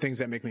coming up with things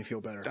that make me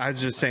feel better. I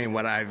was just saying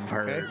what I've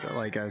heard. Okay.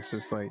 Like I was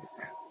just like,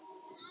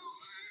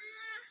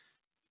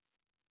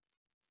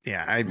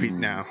 yeah, I'd be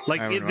no.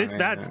 Like I wouldn't this. want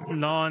That's that.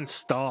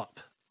 nonstop,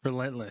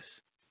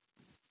 relentless.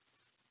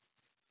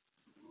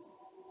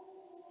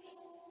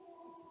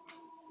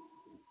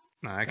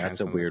 No, that That's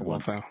a weird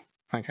one. Though.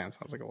 That kind of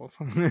sounds like a wolf.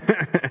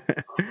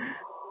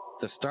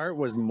 The start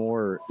was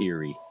more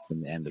eerie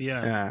than the end of it.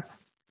 Yeah.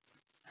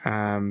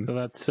 So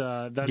that's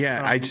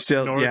yeah. I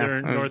still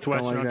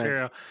northwestern like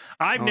Ontario.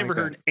 I've never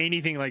like heard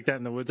anything like that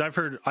in the woods. I've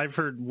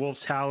heard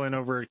wolves howling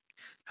over.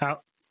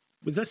 How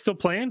was that still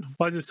playing?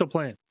 Why is it still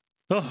playing?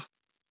 Oh,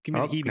 give me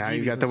the heebie-jeebies. Now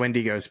you got the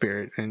Wendigo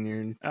spirit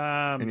in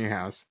your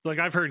house. Like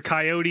I've heard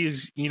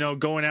coyotes,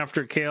 going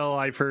after kill.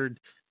 I've heard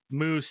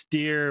moose,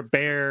 deer,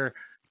 bear.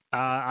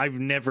 I've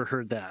never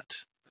heard that.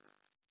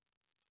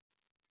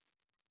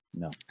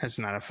 No, that's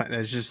not a fun.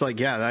 That's just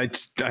like, I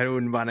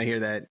wouldn't want to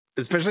hear that.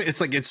 Especially,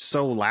 it's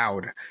so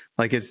loud.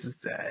 Like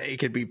it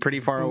could be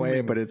pretty far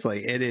away, but it's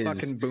like it is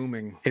fucking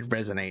booming. It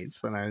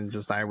resonates, and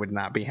I would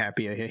not be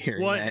happy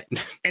hearing that.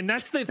 And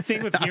that's the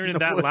thing with hearing it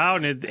that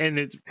loud, and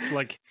it's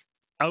like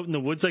out in the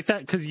woods like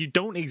that, because you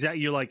don't exactly.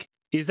 You're like,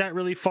 is that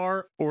really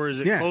far, or is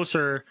it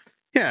closer?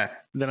 Yeah,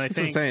 then I think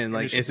what I'm saying.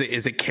 Like, is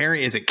it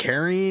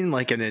carrying?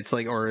 Like, and it's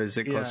like, or is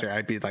it closer?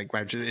 I'd be like,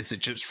 is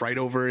it just right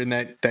over in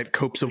that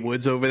copse of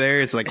woods over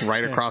there? It's like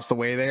right across the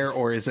way there,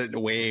 or is it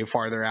way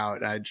farther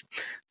out? I'd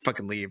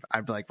fucking leave.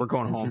 I'd be like, we're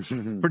going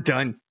home. We're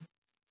done.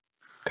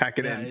 Pack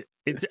it in.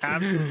 It's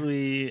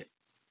absolutely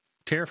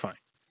terrifying.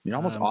 You're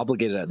almost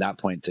obligated at that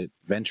point to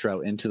venture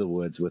out into the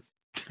woods with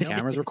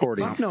cameras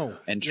recording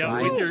and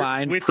try and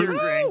find with proof. your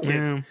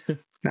grandkid.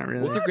 Not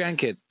really. With your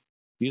grandkid.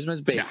 Use them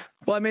as bait. Yeah.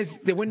 Well, I mean,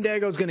 the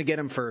Wendigo's going to get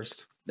him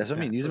first. That's what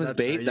I mean. Use them as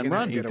bait, then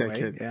run. Get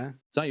away. Yeah.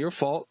 It's not your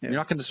fault. Yeah. You're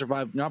not going to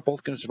survive. You're not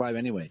both going to survive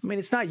anyway. I mean,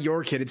 it's not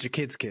your kid. It's your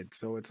kid's kid.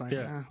 So it's like,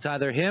 it's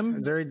either him.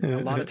 Is there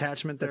a lot of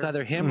attachment there? It's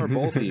either him or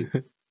both of you.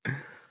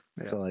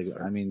 So, like,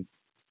 I mean,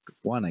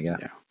 one, I guess.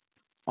 Yeah.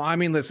 Well, I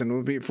mean,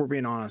 listen, if we're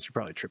being honest, you're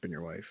probably tripping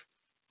your wife.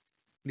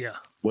 Yeah.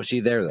 Was she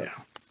there, though? Yeah.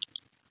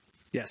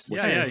 Yes.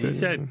 Yeah, he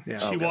said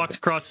she walked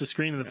across the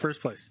screen in the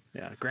first place.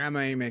 Yeah. Grandma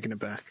ain't making it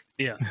back.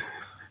 Yeah.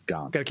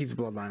 Gone. Got to keep the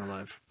bloodline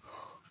alive.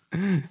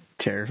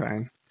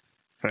 Terrifying.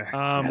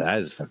 That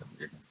is fucking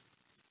weird.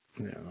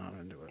 Yeah, not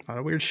into it. A lot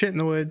of weird shit in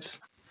the woods.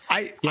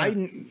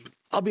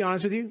 I'll be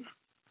honest with you.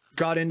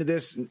 Got into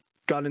this,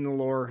 got into the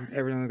lore,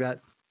 everything like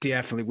that.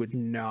 Definitely would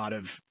not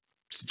have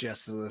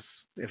suggested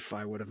this if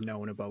I would have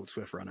known about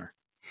Swift Runner.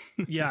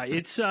 Yeah,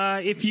 it's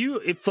if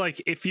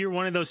you're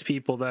one of those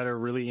people that are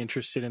really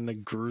interested in the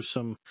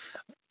gruesome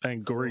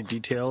and gory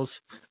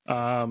details,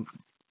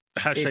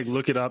 hashtag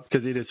look it up,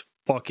 because it is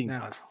fucking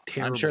terrible.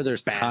 I'm sure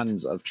there's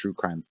tons of true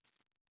crime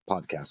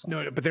podcasts.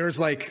 No, but there's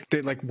like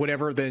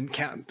whatever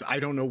I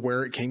don't know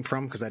where it came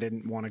from, because I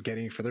didn't want to get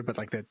any further, but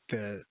like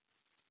the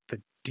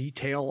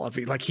detail of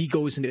it, like he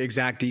goes into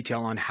exact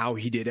detail on how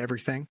he did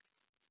everything,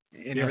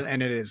 and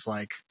it is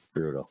like, it's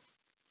brutal.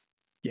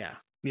 Yeah.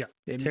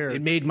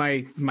 It made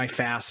my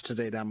fast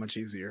today that much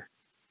easier.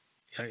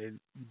 It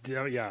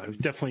was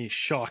definitely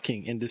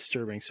shocking and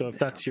disturbing. So if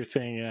that's your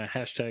thing,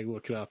 hashtag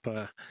look it up.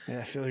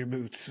 Fill your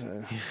boots.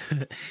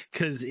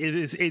 Because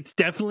it's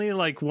definitely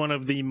like one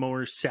of the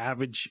more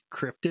savage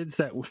cryptids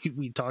that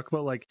we talk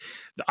about. Like,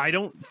 I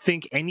don't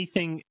think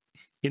anything,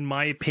 in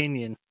my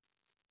opinion,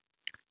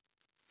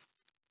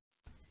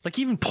 like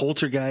even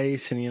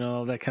poltergeist and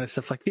all that kind of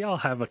stuff, like they all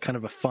have a kind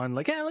of a fun,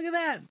 like, hey, look at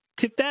that,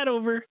 tip that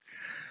over.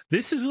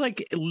 This is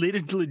like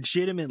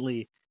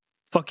legitimately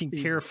fucking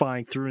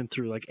terrifying through and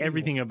through, like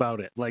everything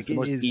about it. Like, it's the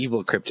most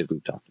evil cryptid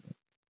we've talked about.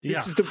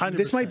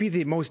 This might be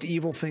the most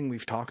evil thing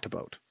we've talked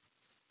about.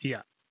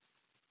 Yeah,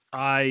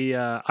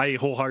 I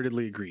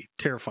wholeheartedly agree.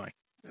 Terrifying.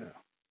 Yeah.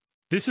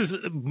 This is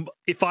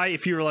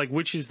if you're like,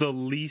 which is the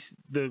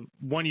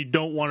one you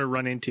don't want to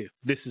run into,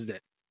 this is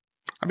it.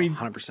 I mean,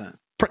 100%.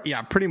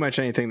 Pretty much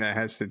anything that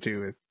has to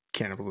do with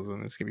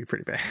cannibalism is gonna be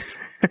pretty bad.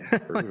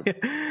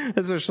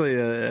 Especially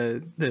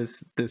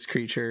this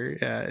creature.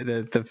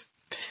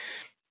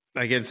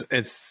 Like it's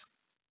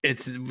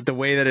the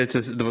way that it's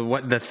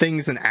the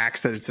things and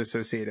acts that it's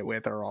associated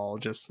with are all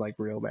just like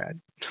real bad.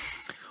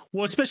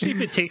 Well, especially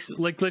if it takes,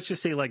 like, let's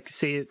just say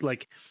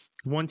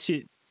once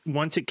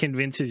it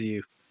convinces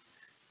you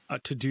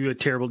to do a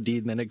terrible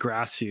deed and then it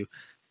grasps you,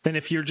 then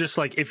if you're just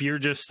like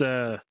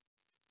a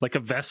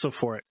vessel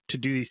for it to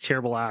do these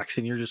terrible acts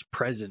and you're just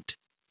present,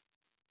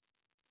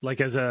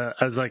 like as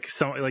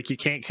you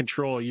can't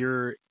control,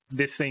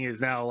 this thing is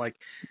now like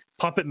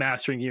puppet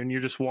mastering you, and you're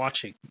just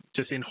watching,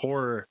 just in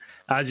horror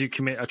as you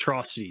commit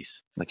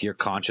atrocities. Like you're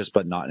conscious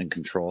but not in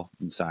control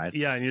inside.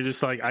 Yeah, and you're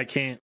just like, I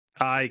can't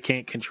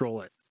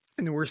control it.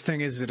 And the worst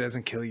thing is, it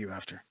doesn't kill you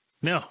after.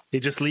 No, it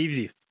just leaves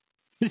you.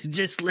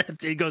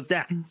 It goes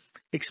that.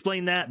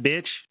 Explain that,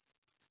 bitch.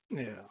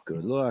 Yeah.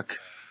 Good luck.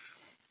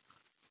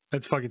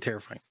 That's fucking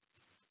terrifying.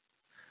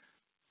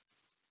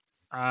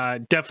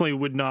 Definitely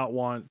would not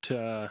want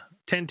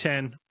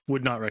 1010.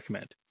 Would not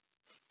recommend.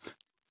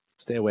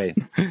 Stay away.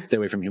 Stay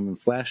away from human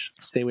flesh.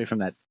 Stay away from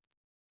that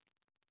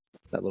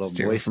little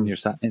voice in your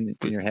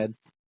head.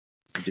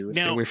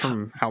 Stay away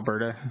from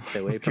Alberta. Stay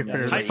away from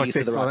east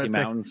of the Rocky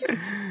Mountains.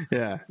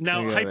 Yeah.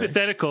 Now,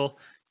 hypothetical,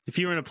 if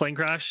you were in a plane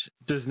crash,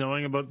 does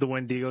knowing about the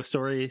Wendigo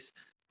stories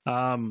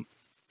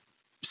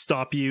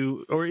stop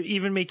you or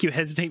even make you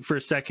hesitate for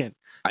a second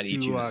I'd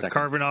eat you in a second.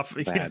 Carving off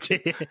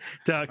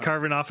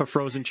carving off a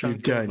frozen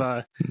chunk of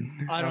I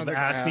don't think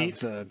ass I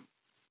meat.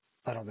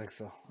 I don't think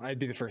so. I'd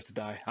be the first to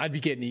die. I'd be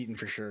getting eaten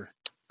for sure.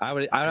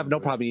 I'd have no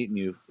problem eating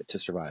you to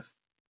survive.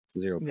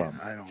 Zero problem.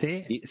 I don't.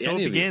 See, so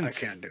it begins.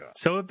 I can't do it.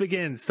 So it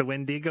begins. The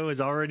Wendigo has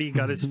already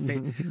got his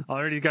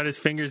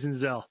fingers in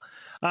Zell.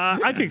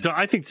 I think so.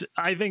 I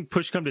think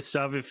push come to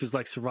shove if it's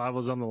like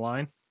survival's on the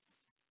line.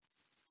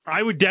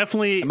 I would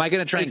definitely. Am I going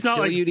to try and kill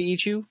like, you to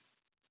eat you?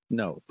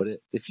 No, but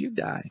if you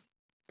die,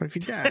 But if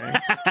you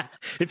die,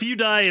 if you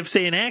die of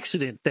say an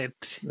accident,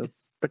 that a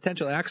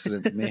potential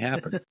accident may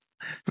happen.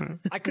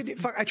 I could.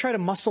 I tried a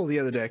muscle the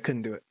other day. I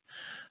couldn't do it.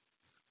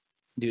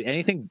 Dude,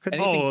 anything flame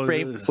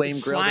grilled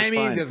slimy,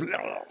 is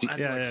fine.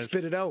 just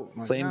spit it out.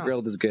 Like, Flame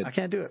grilled is good. I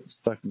can't do it. It's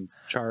fucking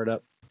char it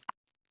up.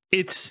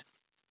 it's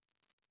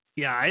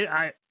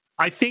I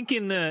think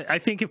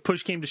if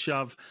push came to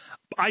shove,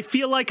 I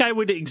feel like I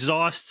would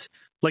exhaust.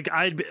 Like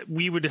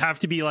we would have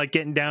to be like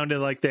getting down to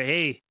like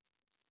hey,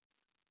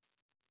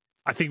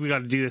 I think we got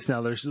to do this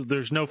now.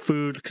 There's no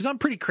food because I'm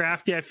pretty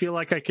crafty. I feel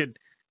like I could,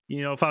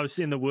 if I was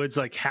in the woods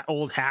like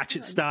old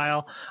hatchet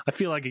style, I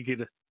feel like I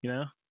could,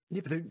 Yeah,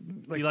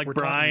 but like we're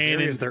Brian talking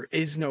areas, and there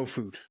is no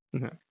food.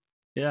 Yeah,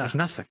 There's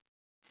nothing.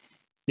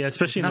 Yeah,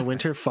 especially in the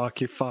winter.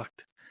 Fuck, you're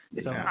fucked.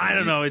 So I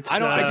don't know. It's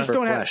I just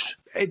don't have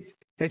it.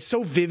 It's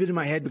so vivid in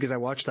my head because I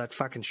watched that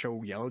fucking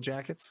show Yellow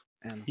Jackets.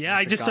 And yeah,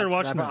 I just started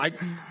watching that.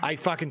 I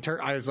fucking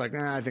I was like,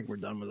 I think we're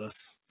done with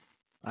this.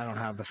 I don't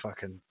have the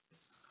fucking.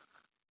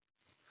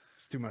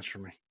 It's too much for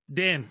me.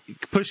 Dan,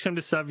 push come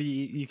to shove,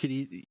 you could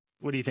eat.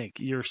 What do you think?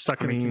 You're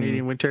stuck in the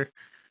Canadian winter.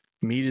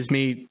 Meat is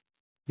meat.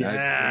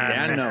 Yeah,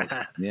 Dan knows.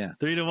 Yeah,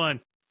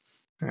 3-1.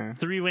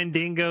 3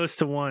 Wendigos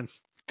to 1.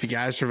 If you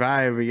gotta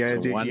survive, we gotta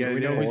do. We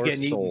know who's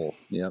getting soul.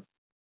 Yep.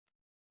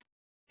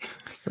 It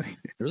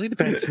It really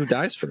depends who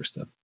dies first,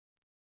 though.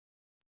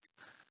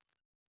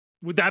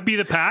 Would that be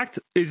the pact?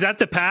 Is that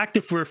the pact?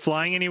 If we're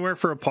flying anywhere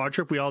for a pod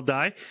trip, we all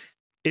die.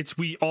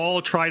 We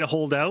all try to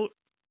hold out,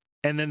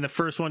 and then the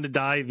first one to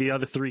die, the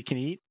other 3 can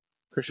eat.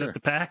 For sure. Is that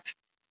the pact?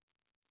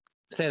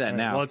 Say that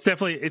now. Well, it's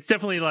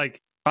definitely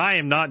like I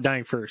am not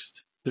dying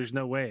first. There's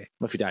no way.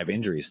 What if you die of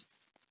injuries?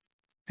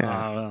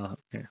 Yeah.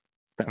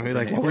 I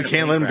mean, we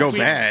can't let him go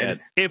bad.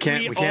 We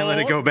can't let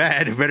it go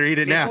bad. We better eat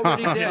it now.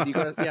 Already dead. You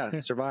gotta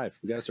survive.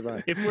 We gotta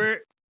survive. If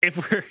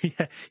we're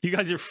you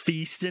guys are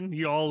feasting,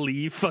 you all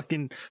leave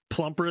fucking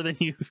plumper than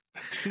you.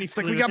 It's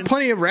like we got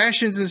plenty of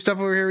rations and stuff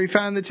over here. We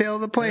found the tail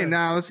of the plane.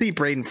 Now let's eat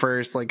Braden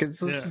first. Like let's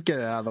just get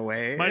it out of the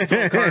way. Might as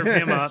well carve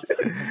him up.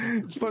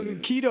 It's fucking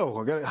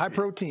keto. I got high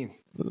protein.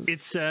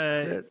 It's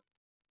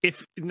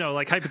if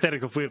like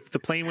hypothetical, if the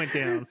plane went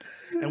down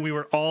and we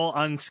were all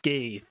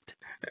unscathed,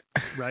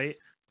 right?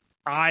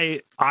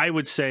 I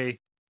would say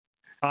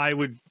I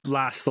would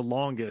last the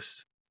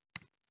longest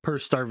per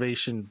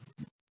starvation.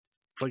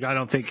 Like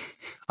I think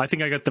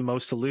I got the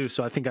most to lose,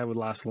 so I think I would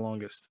last the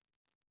longest.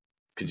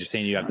 Because you're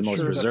saying you have the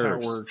most reserves. That's how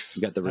it works.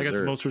 You got the reserves. I got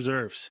the most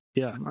reserves.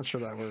 Yeah, I'm not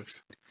sure that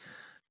works.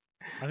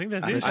 I think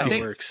that is how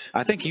it works.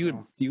 I think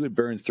you would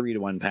burn 3 to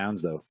 1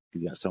 pounds though,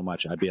 because you got so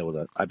much. I'd be able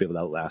to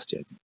outlast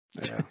you.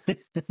 Yeah.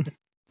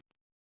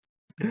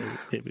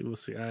 Maybe we'll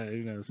see.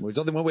 Who knows? Well, there's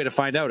only one way to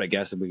find out, I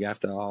guess, and we have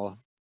to all.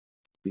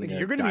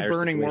 You're going to be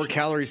burning more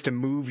calories to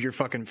move your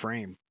fucking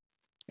frame.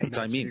 That's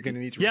what I mean. You're gonna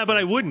need to but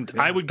I wouldn't.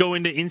 Yeah. I would go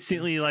into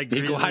instantly like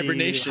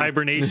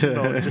hibernation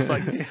mode. Just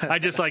like I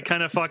just like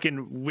kind of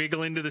fucking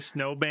wiggle into the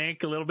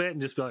snowbank a little bit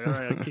and just be like, all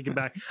right, I'll kick it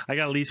back. I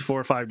got at least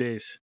 4 or 5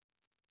 days,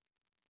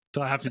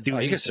 so I have to do.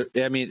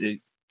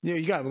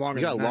 You got longer.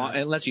 You got long,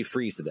 unless you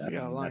freeze to death.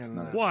 Well,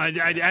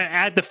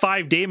 at the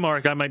 5-day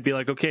mark, I might be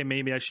like, okay,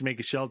 maybe I should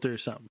make a shelter or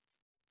something.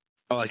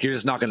 Oh, like you're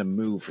just not going to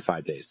move for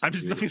 5 days. I'm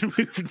just not going to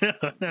move. No,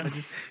 I'm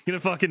just going to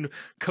fucking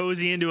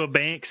cozy into a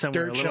bank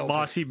somewhere, a little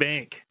bossy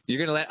bank. You're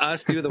going to let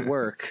us do the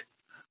work.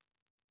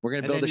 We're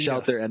going to build a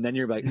shelter, and then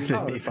you're like,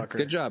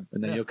 good job.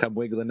 And then you'll come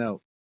wiggling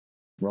out,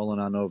 rolling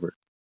on over.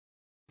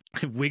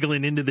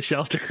 Wiggling into the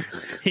shelter.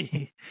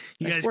 You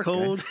nice guys work,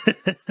 cold?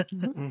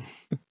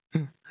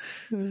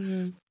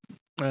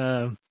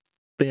 But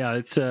yeah,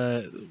 it's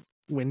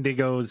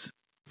Wendigo's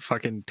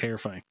fucking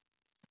terrifying.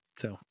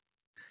 So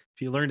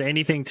if you learned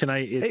anything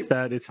tonight, it's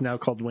that it's now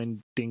called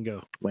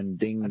Wendigo. I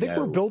think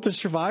we're built to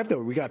survive,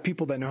 though. We got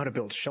people that know how to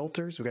build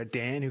shelters. We got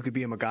Dan, who could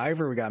be a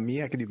MacGyver. We got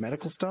me, I can do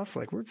medical stuff.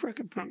 Like we're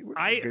freaking pretty.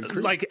 We're good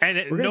crew. Like, and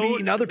we're gonna be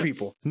eating other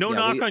people. No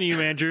knock on you,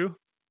 Andrew.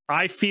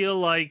 I feel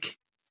like,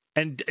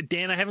 and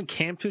Dan, I haven't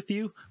camped with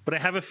you, but I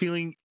have a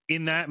feeling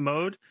in that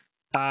mode,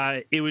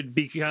 it would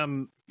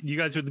become you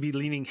guys would be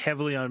leaning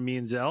heavily on me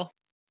and Zell.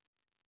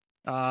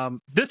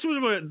 This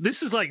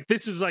is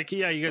like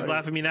yeah, you guys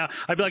laugh at me now.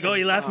 I'd be like, oh,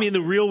 you laugh at me in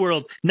the real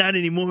world, not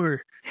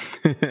anymore.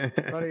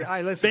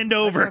 Buddy, listen, bend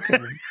over.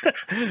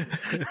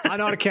 I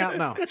know how to camp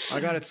now. I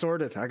got it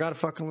sorted. I got a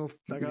fucking little.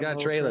 He's got a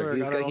trailer.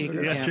 He's got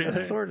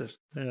it sorted.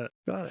 Yeah,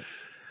 got it.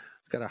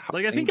 It's got a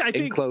I think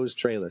enclosed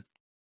trailer.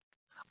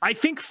 I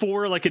think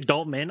for like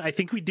adult men, I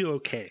think we do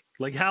okay.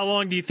 Like, how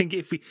long do you think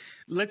if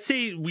let's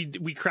say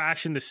we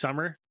crash in the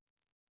summer?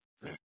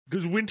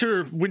 Because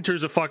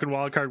winter's a fucking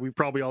wild card. We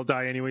probably all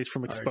die anyways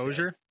from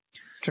exposure.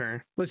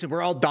 Sure. Listen,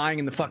 we're all dying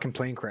in the fucking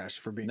plane crash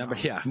for being Number,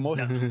 honest. yeah,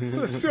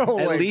 most, So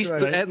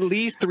at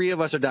least 3 of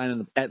us are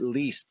dying. At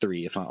least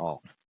 3, if not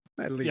all.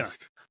 At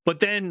least. But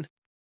then,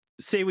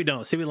 say we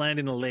don't. Say we land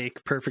in a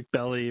lake, perfect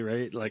belly,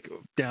 right? Like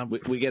down.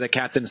 We get a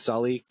Captain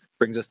Sully,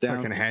 brings us down.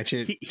 Fucking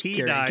hatchet. He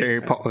Gary,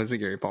 dies. was it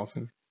Gary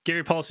Paulson?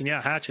 Gary Paulson,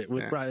 yeah, hatchet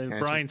with Brian.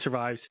 Hatchet. Brian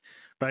survives,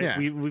 right? Yeah.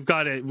 We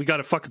got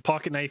a fucking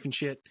pocket knife and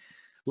shit.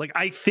 Like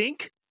I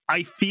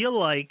feel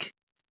like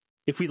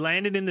if we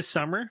landed in the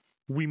summer,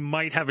 we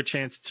might have a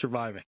chance at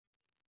surviving.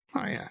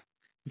 Oh yeah.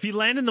 If you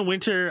land in the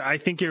winter, I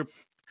think you're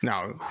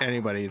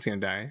anybody is gonna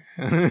die.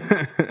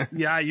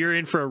 yeah, you're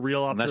in for a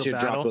real uphill Unless you're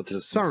battle. dropped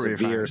with some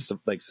severe, some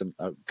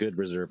good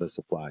reserve of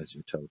supplies.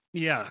 You're told.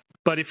 Yeah,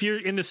 but if you're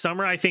in the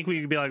summer, I think we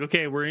could be like,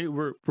 okay,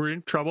 we're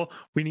in trouble.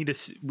 We need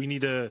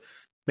to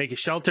make a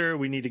shelter.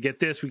 We need to get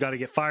this. We got to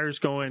get fires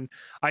going.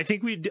 I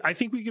think we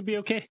could be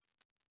okay.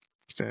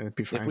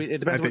 Be fine. It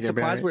depends what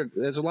supplies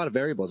there's a lot of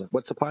variables.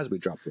 What supplies we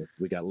dropped with?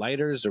 We got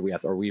lighters, or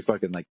we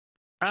fucking like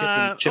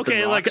chipping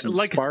okay, rocks and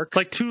sparks?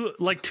 like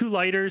two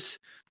lighters,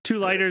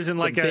 and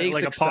like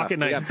a pocket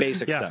knife. We got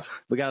basic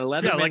stuff. We got a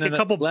Leatherman,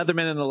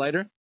 Leatherman and a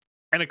lighter,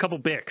 and a couple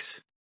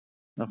Bics.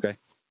 Okay,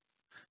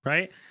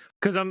 right?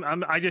 Because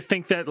I just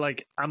think that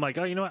I'm like,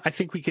 oh, you know what? I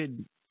think we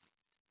could.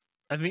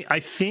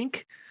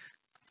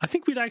 I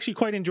think we'd actually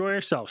quite enjoy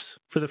ourselves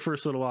for the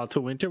first little while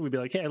till winter. We'd be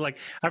like, hey, like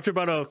after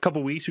about a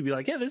couple weeks, we'd be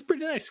like, yeah, this is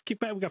pretty nice.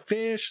 Keep back. We got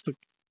fish.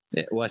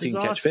 Yeah, well, if you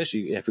can catch fish,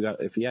 you got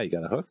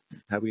a hook.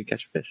 How we can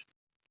catch a fish?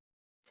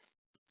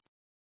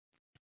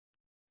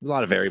 There's a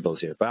lot of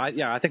variables here, but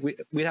I think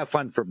we'd have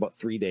fun for about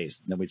 3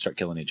 days, and then we'd start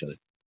killing each other.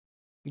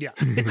 Yeah.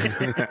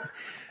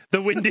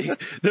 The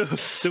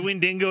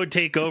Wendigo would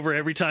take over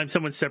every time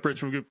someone separates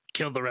from a group,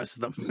 kill the rest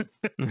of them.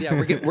 Yeah,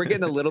 we're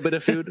getting a little bit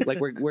of food.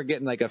 Like we're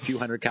getting like a few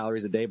hundred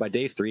calories a day. By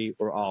day 3,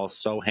 we're all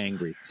so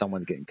hangry.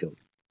 Someone's getting killed.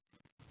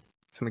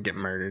 Someone get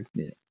murdered.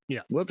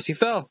 Yeah. Whoops, he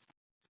fell.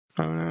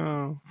 Oh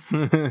no.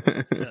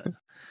 Yeah.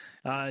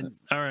 All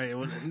right.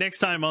 Well, next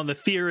time on the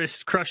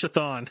Theorists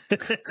Crush-a-thon.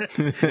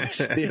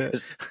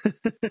 Theorists.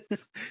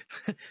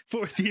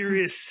 4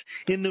 theorists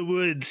in the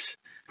woods.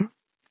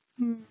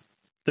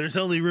 There's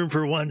only room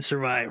for 1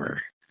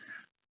 survivor.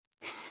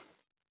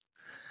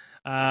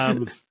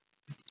 But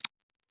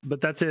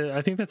that's it.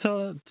 I think that's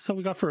all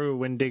we got for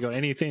Wendigo.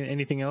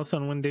 Anything else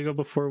on Wendigo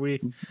before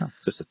we? No,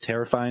 just a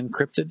terrifying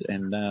cryptid,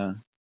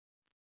 and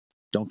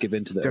don't give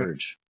in to the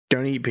urge.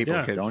 Don't eat people,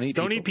 Yeah, kids.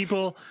 Don't eat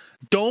people.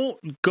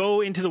 Don't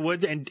go into the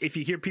woods. And if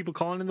you hear people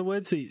calling in the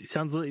woods, it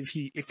sounds like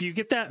if you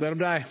get that, Let them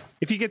die.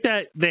 if you get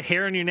that the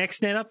hair on your neck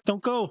stand up,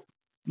 don't go.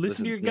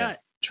 Listen to your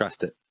gut.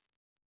 Trust it.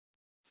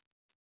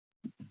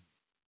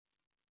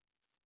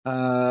 If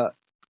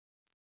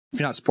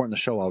you're not supporting the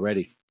show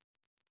already,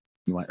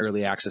 you want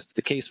early access to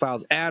the case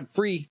files,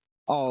 ad-free,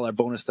 all our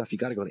bonus stuff, you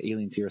got to go to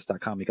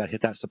alientheorist.com. You got to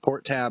hit that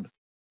support tab.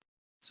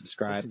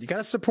 Subscribe. Listen, you got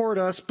to support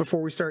us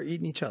before we start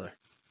eating each other.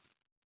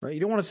 Right? You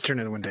don't want us to turn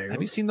into Wendigo.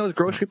 Have you seen those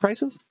grocery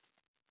prices?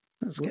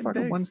 We're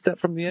fucking one step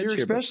from the edge Here here.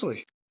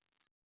 especially.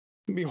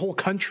 It'd be a whole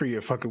country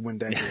of fucking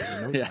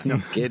Wendigos. You know? Yeah,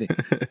 no kidding.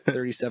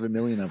 37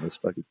 million of us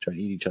fucking trying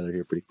to eat each other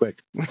here pretty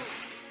quick.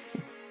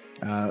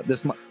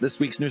 This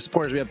week's new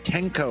supporters, we have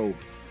Tenko,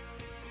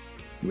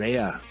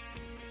 Rhea,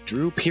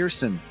 Drew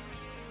Pearson,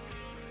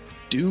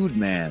 Dude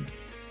Man.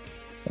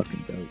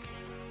 Fucking dope.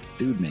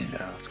 Dude Man.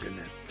 Yeah, that's good,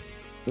 man.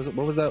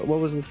 What was that? What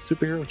was the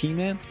superhero?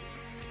 He-Man?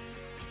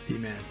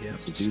 He-Man, yeah.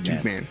 It's the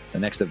Dude Man. The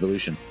next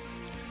evolution.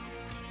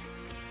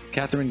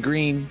 Catherine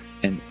Green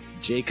and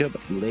Jacob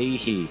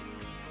Leahy.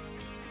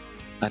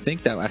 I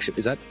think that actually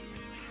is that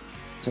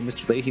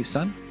Mr. Leahy's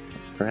son?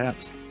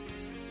 Perhaps.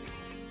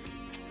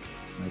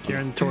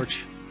 Carrying the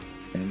torch.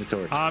 Carrying the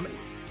torch.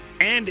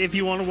 And if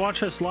you want to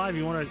watch us live,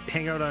 you want to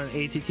hang out on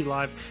ATT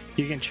Live,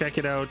 you can check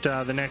it out.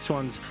 The next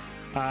one's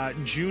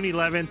June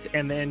 11th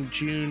and then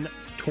June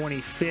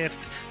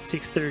 25th,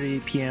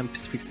 6:30 p.m.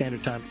 Pacific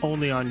Standard Time,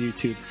 only on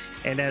YouTube.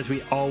 And as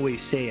we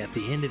always say at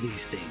the end of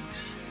these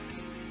things,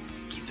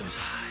 keep those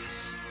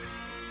eyes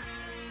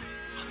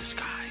on the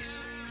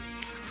skies.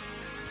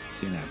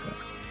 See you after.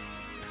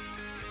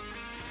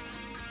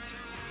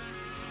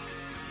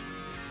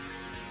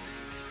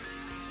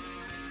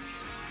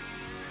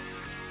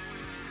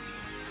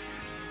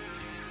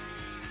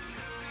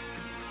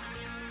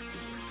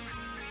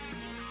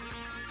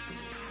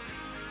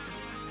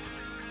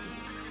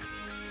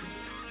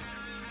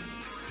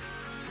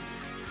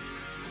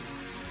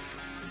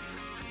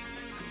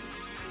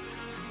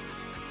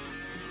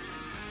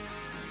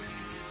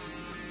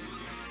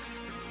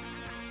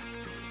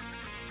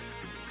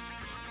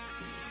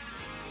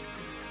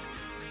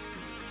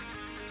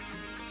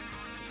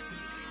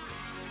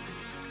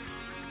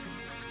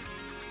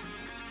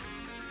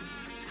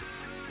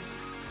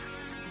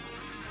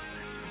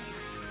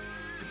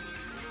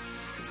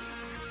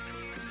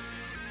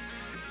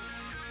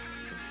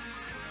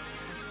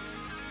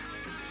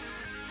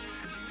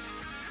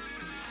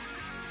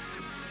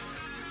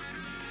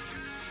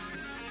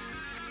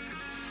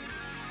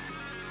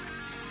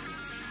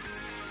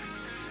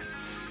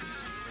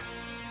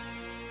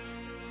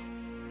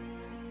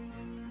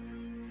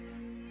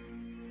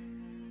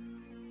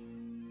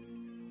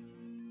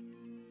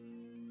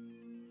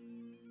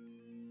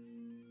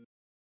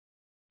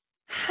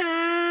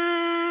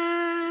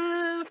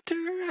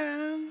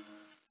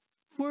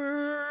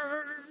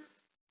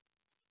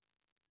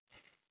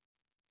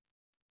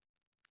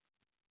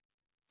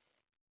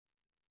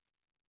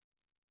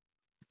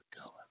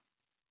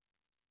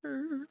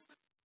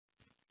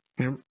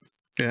 Yep.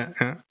 Yeah.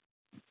 Yeah.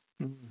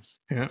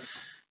 Yeah.